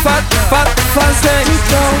 fazer,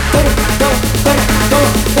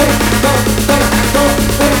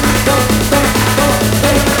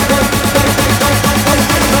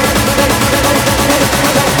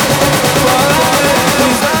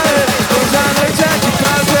 hoje a noite é de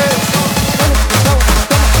prazer.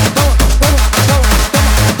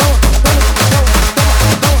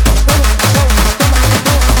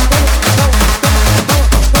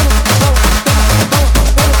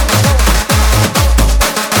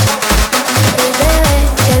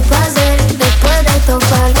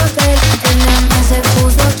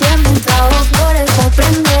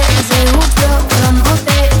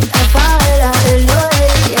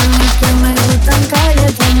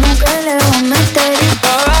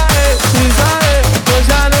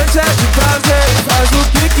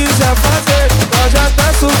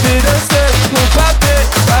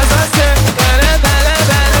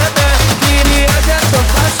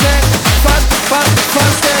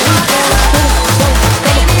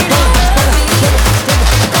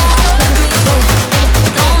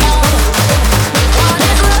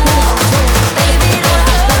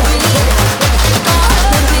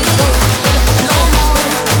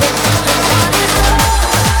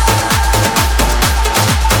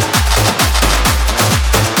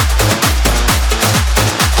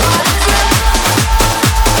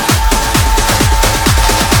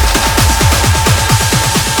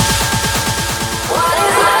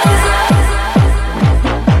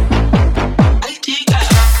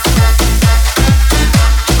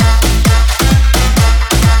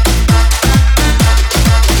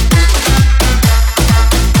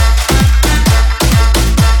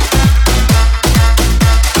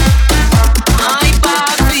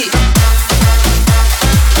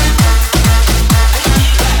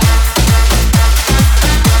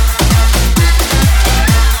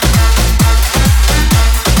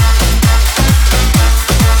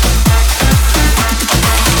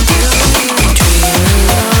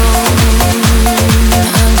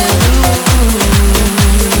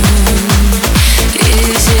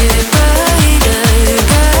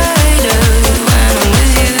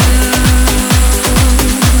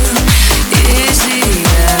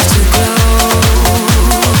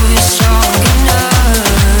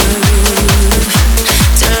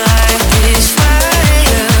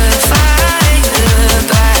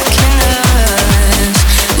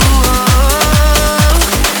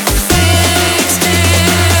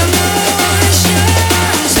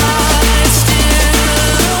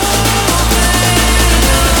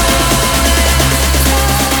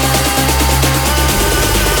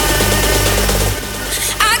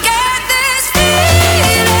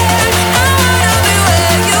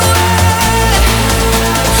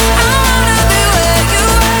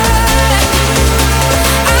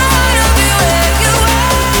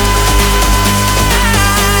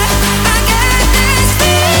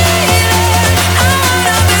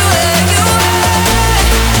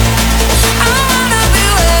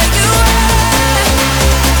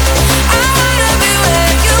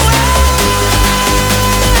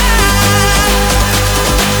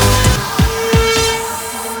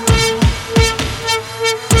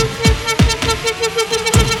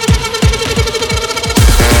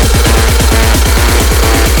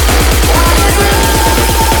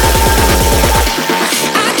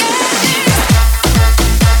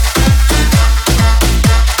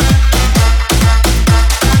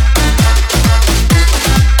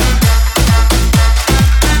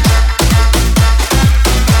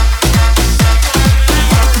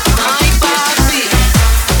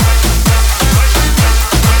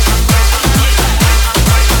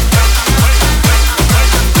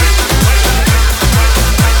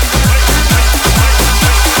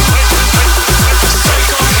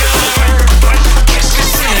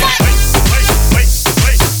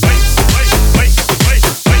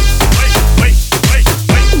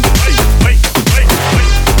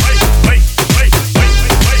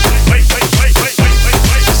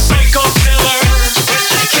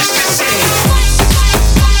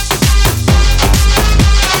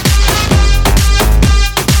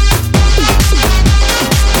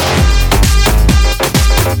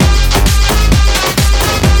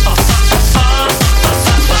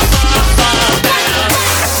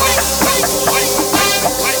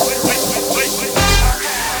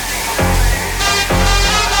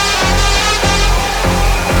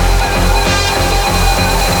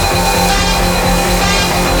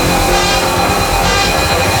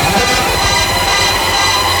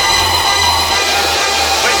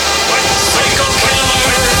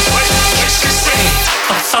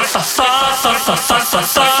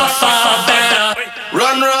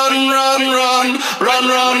 Run, run, run, run, run,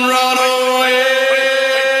 run, run away.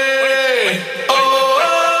 Oh,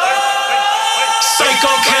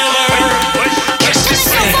 psycho killer. Kiss the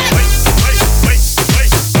sand.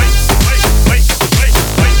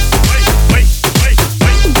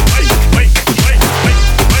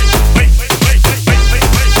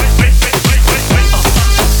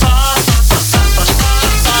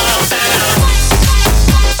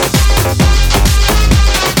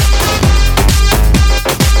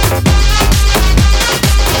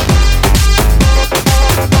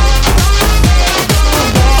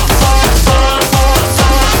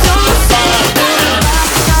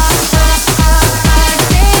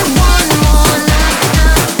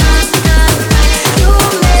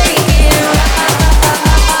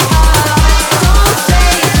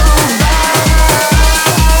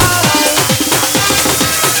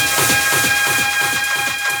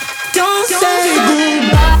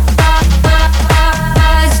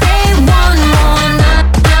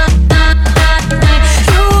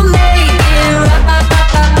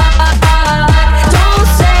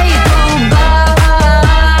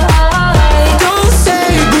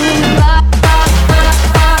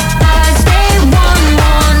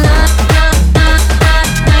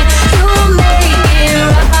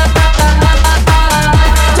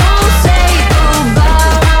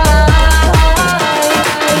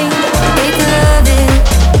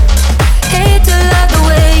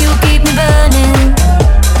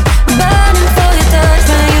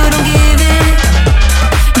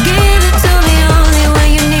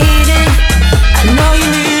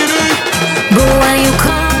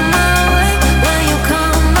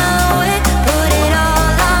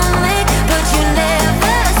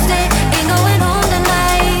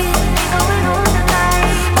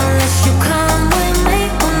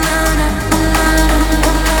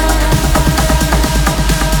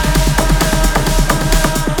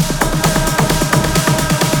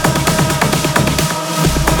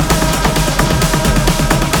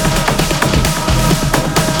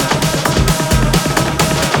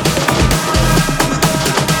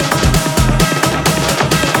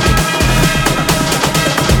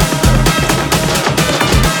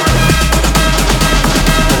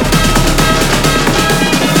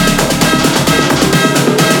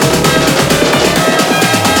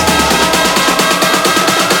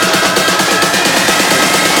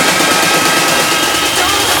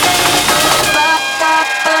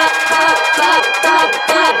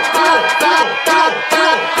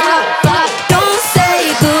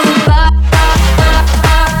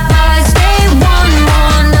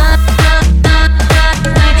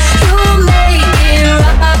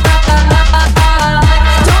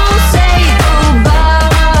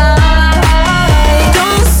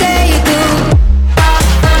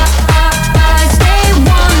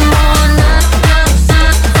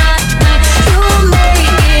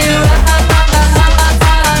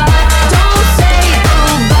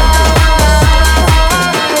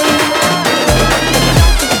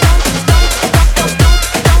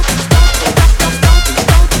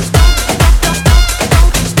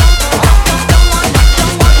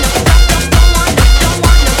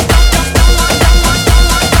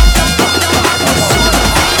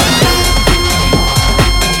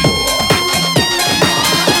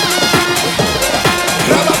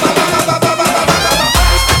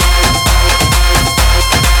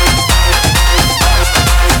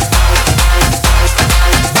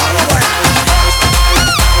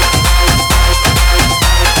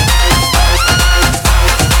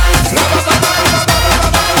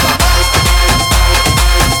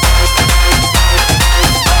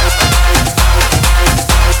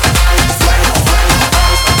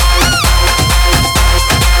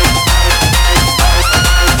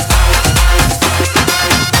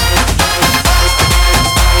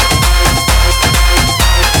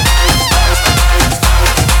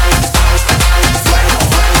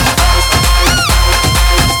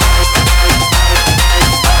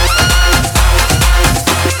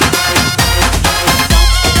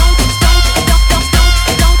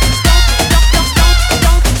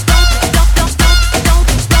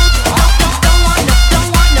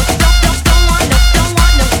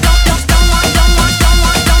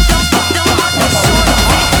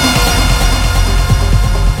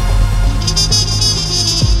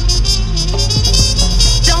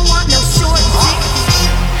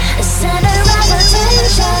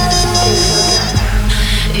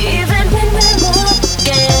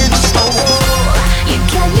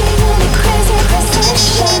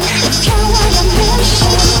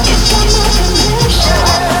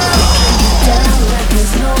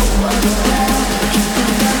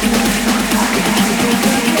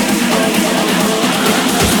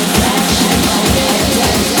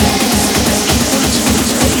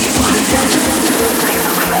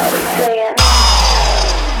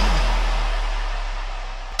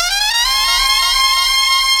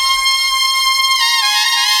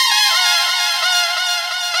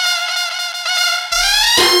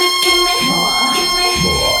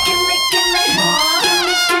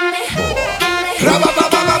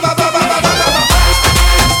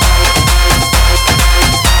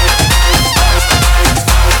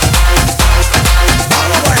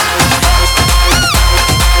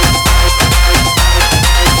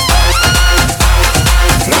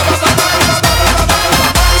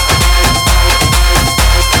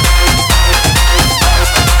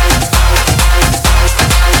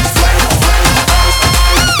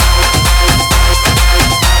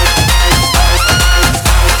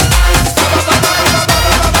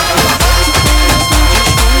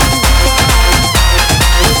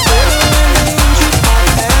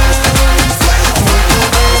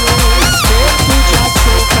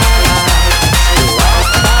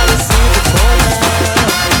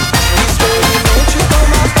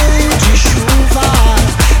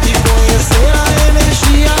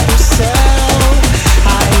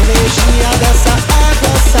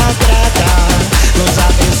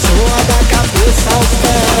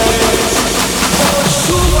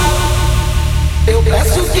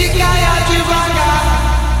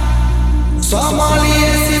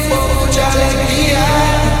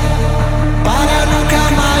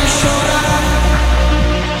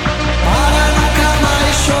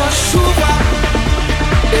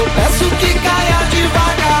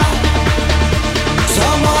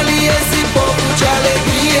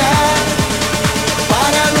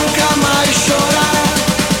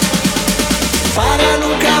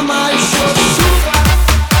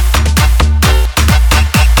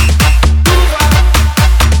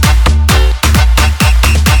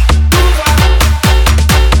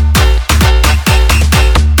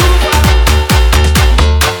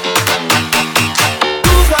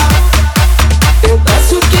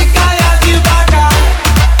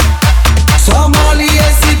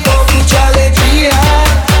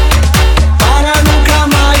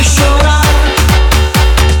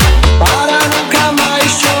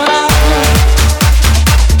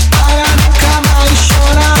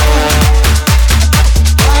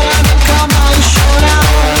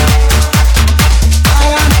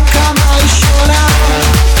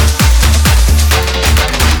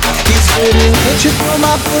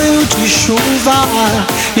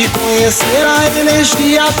 e conhecer a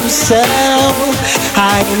energia do céu,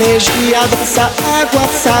 a energia dessa água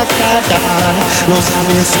sagrada. Nos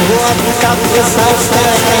abençoa de cabeça aos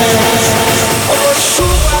pés. Ô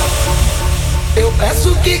chuva, eu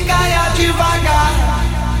peço que caia devagar,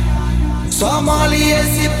 só mole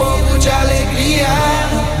esse povo de alegria,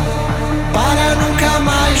 para nunca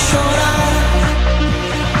mais chorar,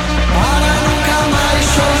 para nunca mais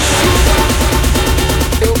chorar.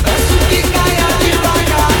 Eu peço que caia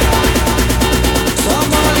devagar, só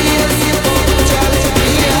mole esse povo de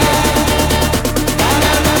alegria,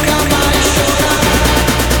 para nunca mais chorar,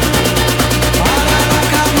 para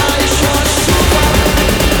nunca mais chorar.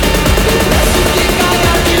 Eu peço que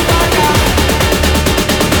caia devagar,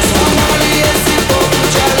 só mole esse povo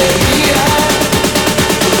de alegria,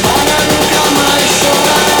 para nunca mais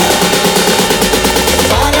chorar,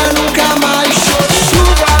 para nunca mais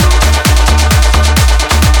chorar.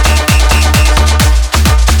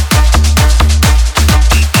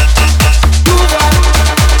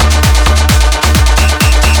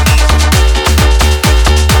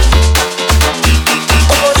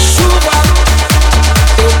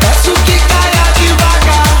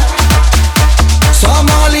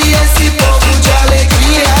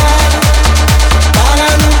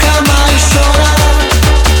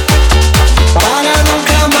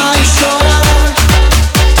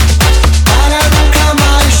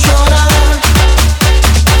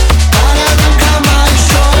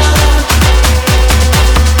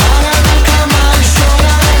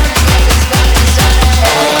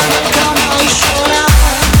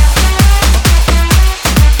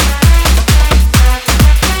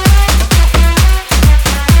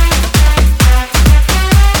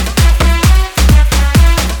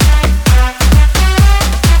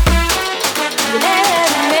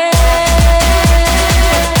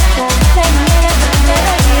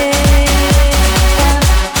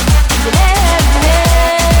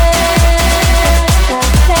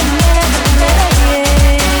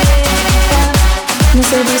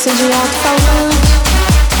 Serviço de alto-falante,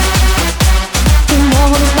 o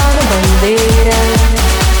morro do pau da bandeira.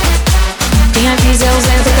 Quem avisa é o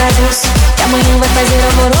Zé do Caduço, que amanhã vai fazer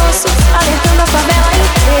alvoroço, alertando a favela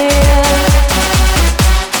inteira.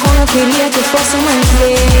 Como eu queria que fosse uma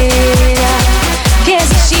inteira, que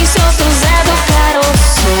existisse outro Zé do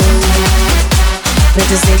Caroço, pra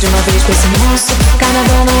dizer de uma vez pra esse moço: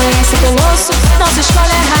 carnaval não é esse colosso, nossa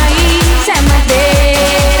escola é raiz, é madeira.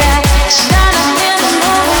 Já nascendo um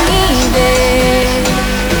novo líder,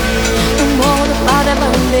 o morro do pau da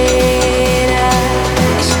bandeira.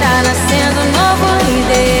 Está nascendo um novo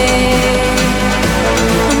líder,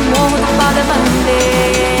 o morro do pau da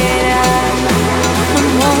bandeira, o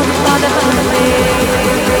morro do pau da bandeira.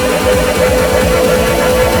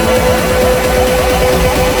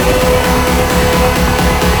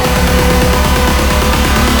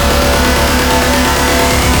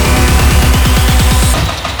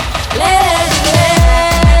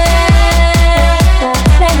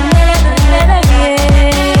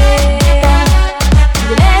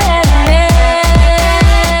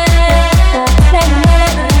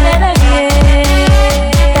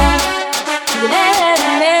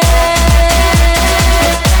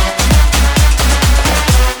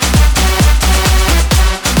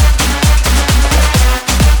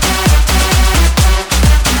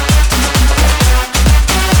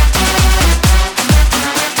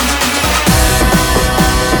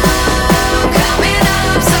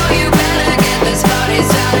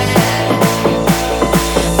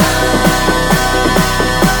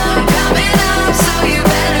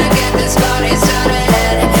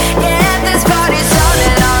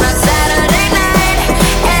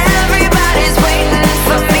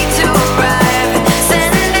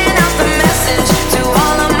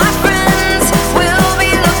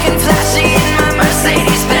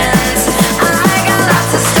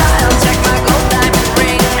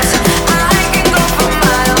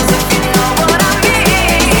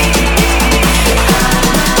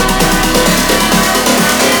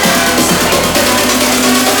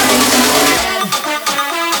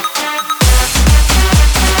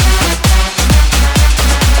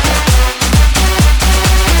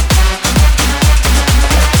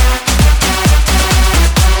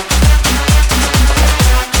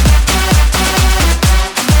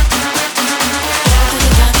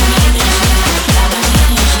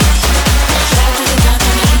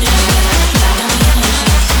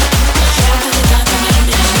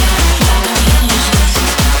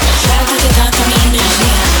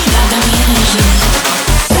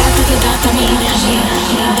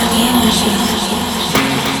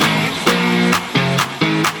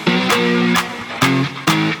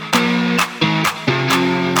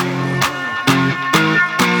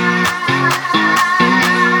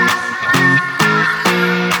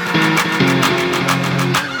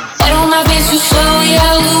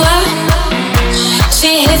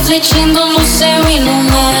 refletindo no céu e no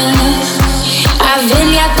mar. A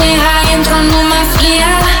velha terra entrou numa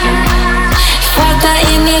fria. Falta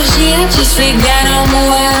energia, desligaram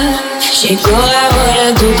o ar. Chegou a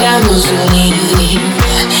hora do gasolina.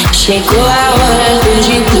 Chegou a hora do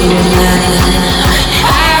diploma.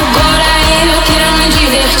 Agora eu quero me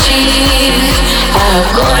divertir.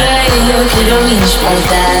 Agora eu quero me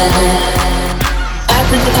espalhar.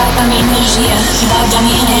 Dá minha energia, dá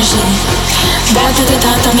minha energia. Dá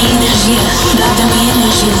minha energia, dá minha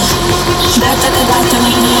energia. Dá minha energia, dá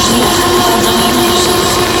minha energia.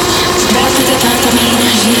 Dá minha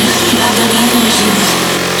energia, dá minha energia.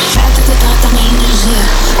 Dá minha energia,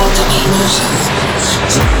 dá minha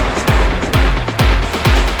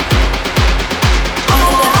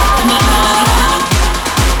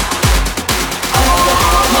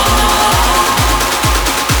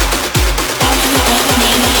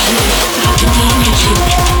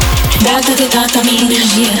energia. Dá minha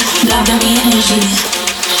energia, dá minha energia.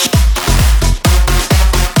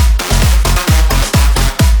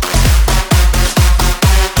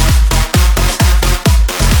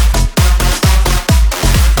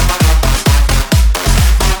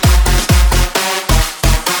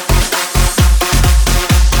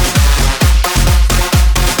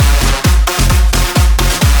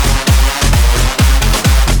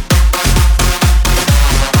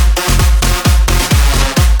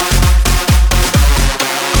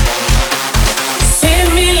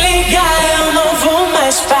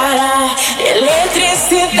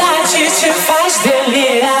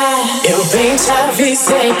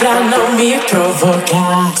 Avisei pra não me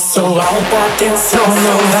provocar. Sua alta tensão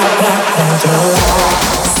não dá pra controlar.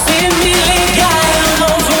 Se me ligar eu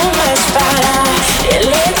não vou mais parar.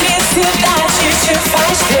 Eletricidade te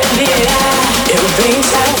faz delirar. Eu bem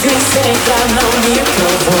te avisei pra não me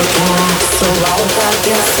provocar. Sua alta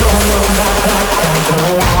tensão não dá pra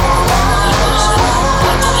controlar.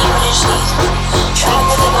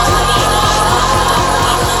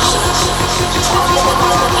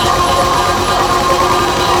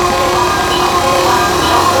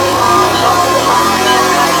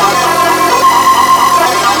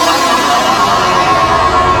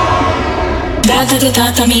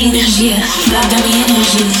 Dá minha energia, dá minha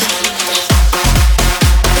energia.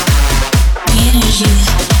 Minha energia.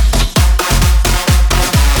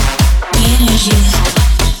 Minha energia.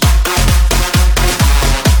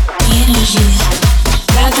 Minha energia.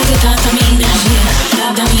 Dá minha energia,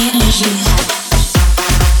 dá minha energia.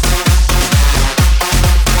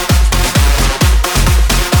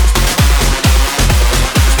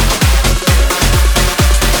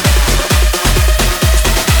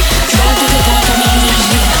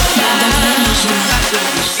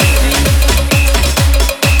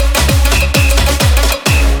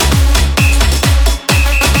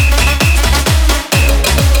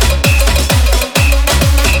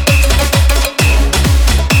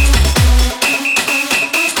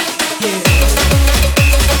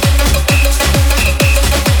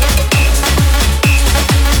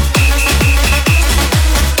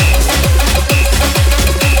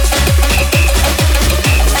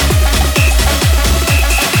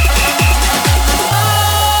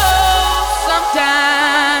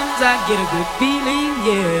 Get a good feeling,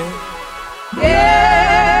 yeah.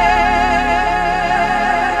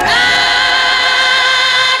 I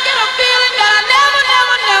get a feeling that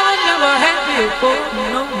I never had before.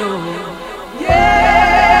 No.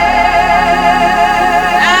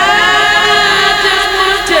 I just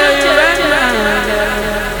want to tell you right now.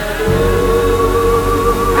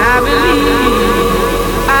 I really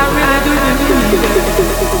do believe it.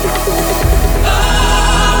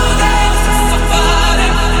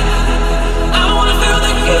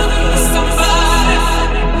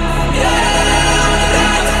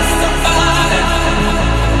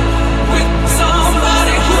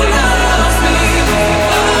 Somebody who loves me.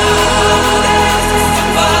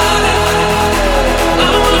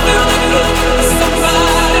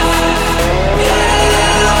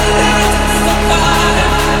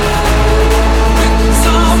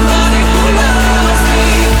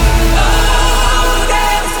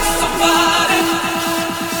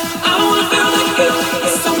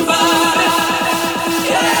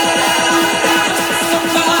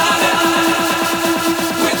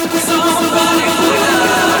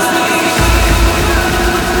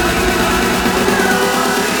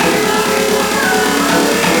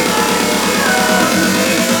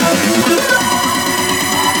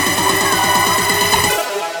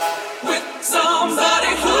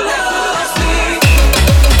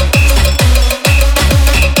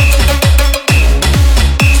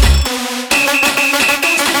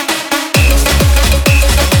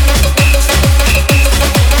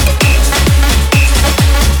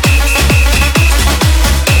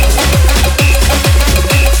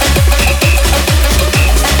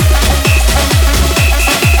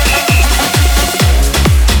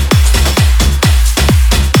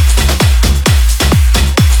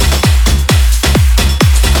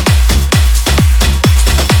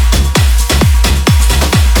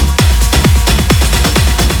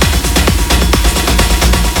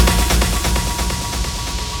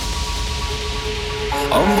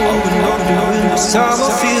 This time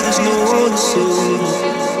I feel there's no one to save.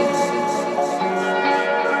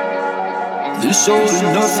 This all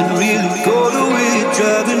and nothing really got away,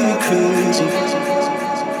 driving me crazy.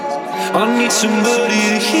 I need somebody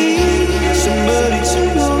to hear, somebody to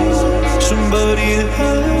know, somebody to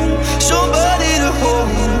have, somebody to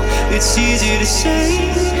hold. It's easy to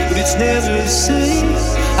say, but it's never the same.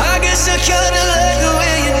 I guess I kinda like the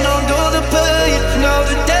way you numbed all the pain. Now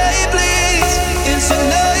the day bleeds into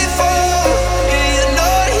nightfall, and you're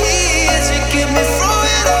not here to get me through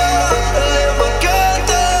it all. I let my guard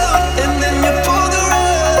down, and then you pulled the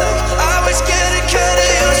rug. I was getting kinda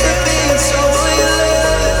used to being someone you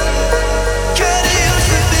love. Kinda used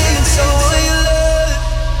to being someone you love.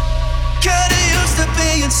 Kinda used to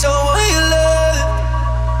being someone you love.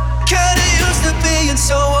 Kinda used to being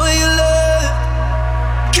someone you love.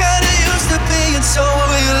 Kinda used to being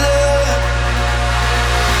someone you love.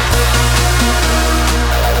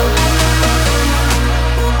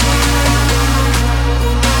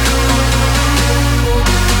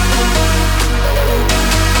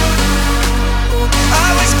 I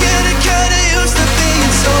was getting kinda used to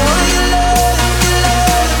being someone you love. You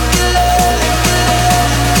love, you love, you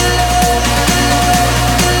love, you love,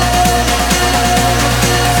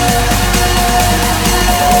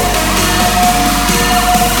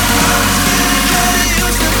 kinda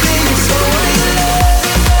used to being someone you love. I was getting kinda used to being someone you love.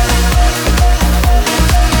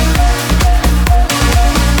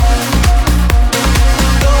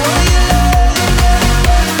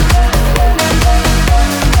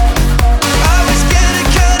 I was getting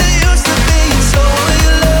kinda used to being someone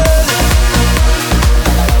you love.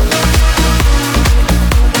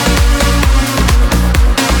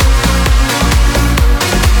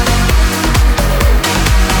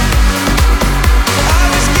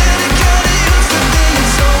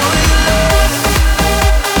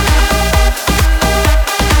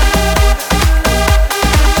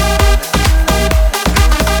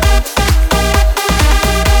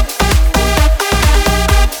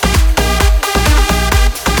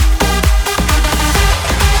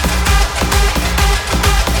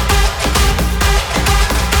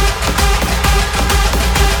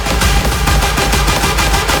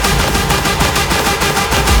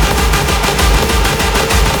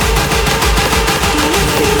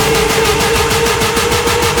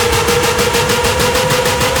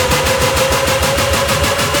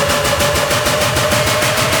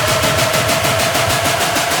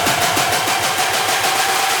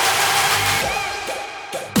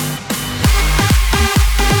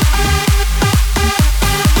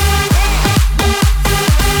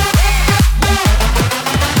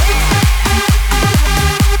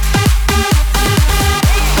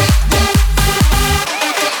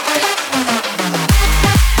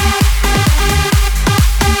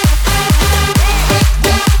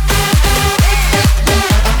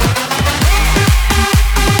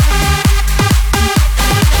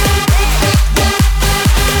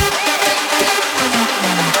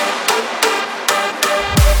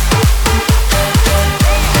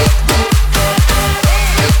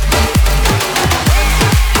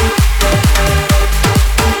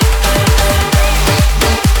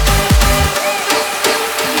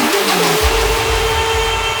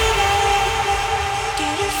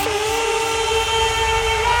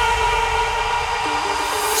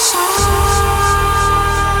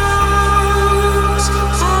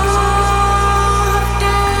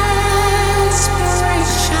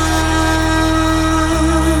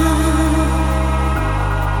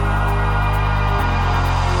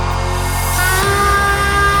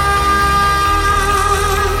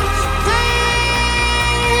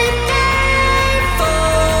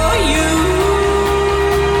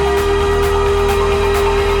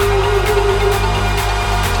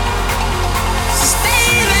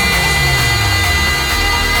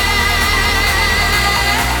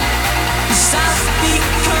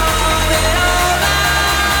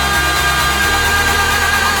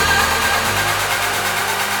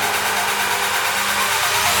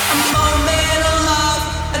 A moment, a love,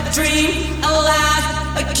 a dream, a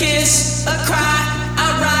laugh, a kiss, a cry.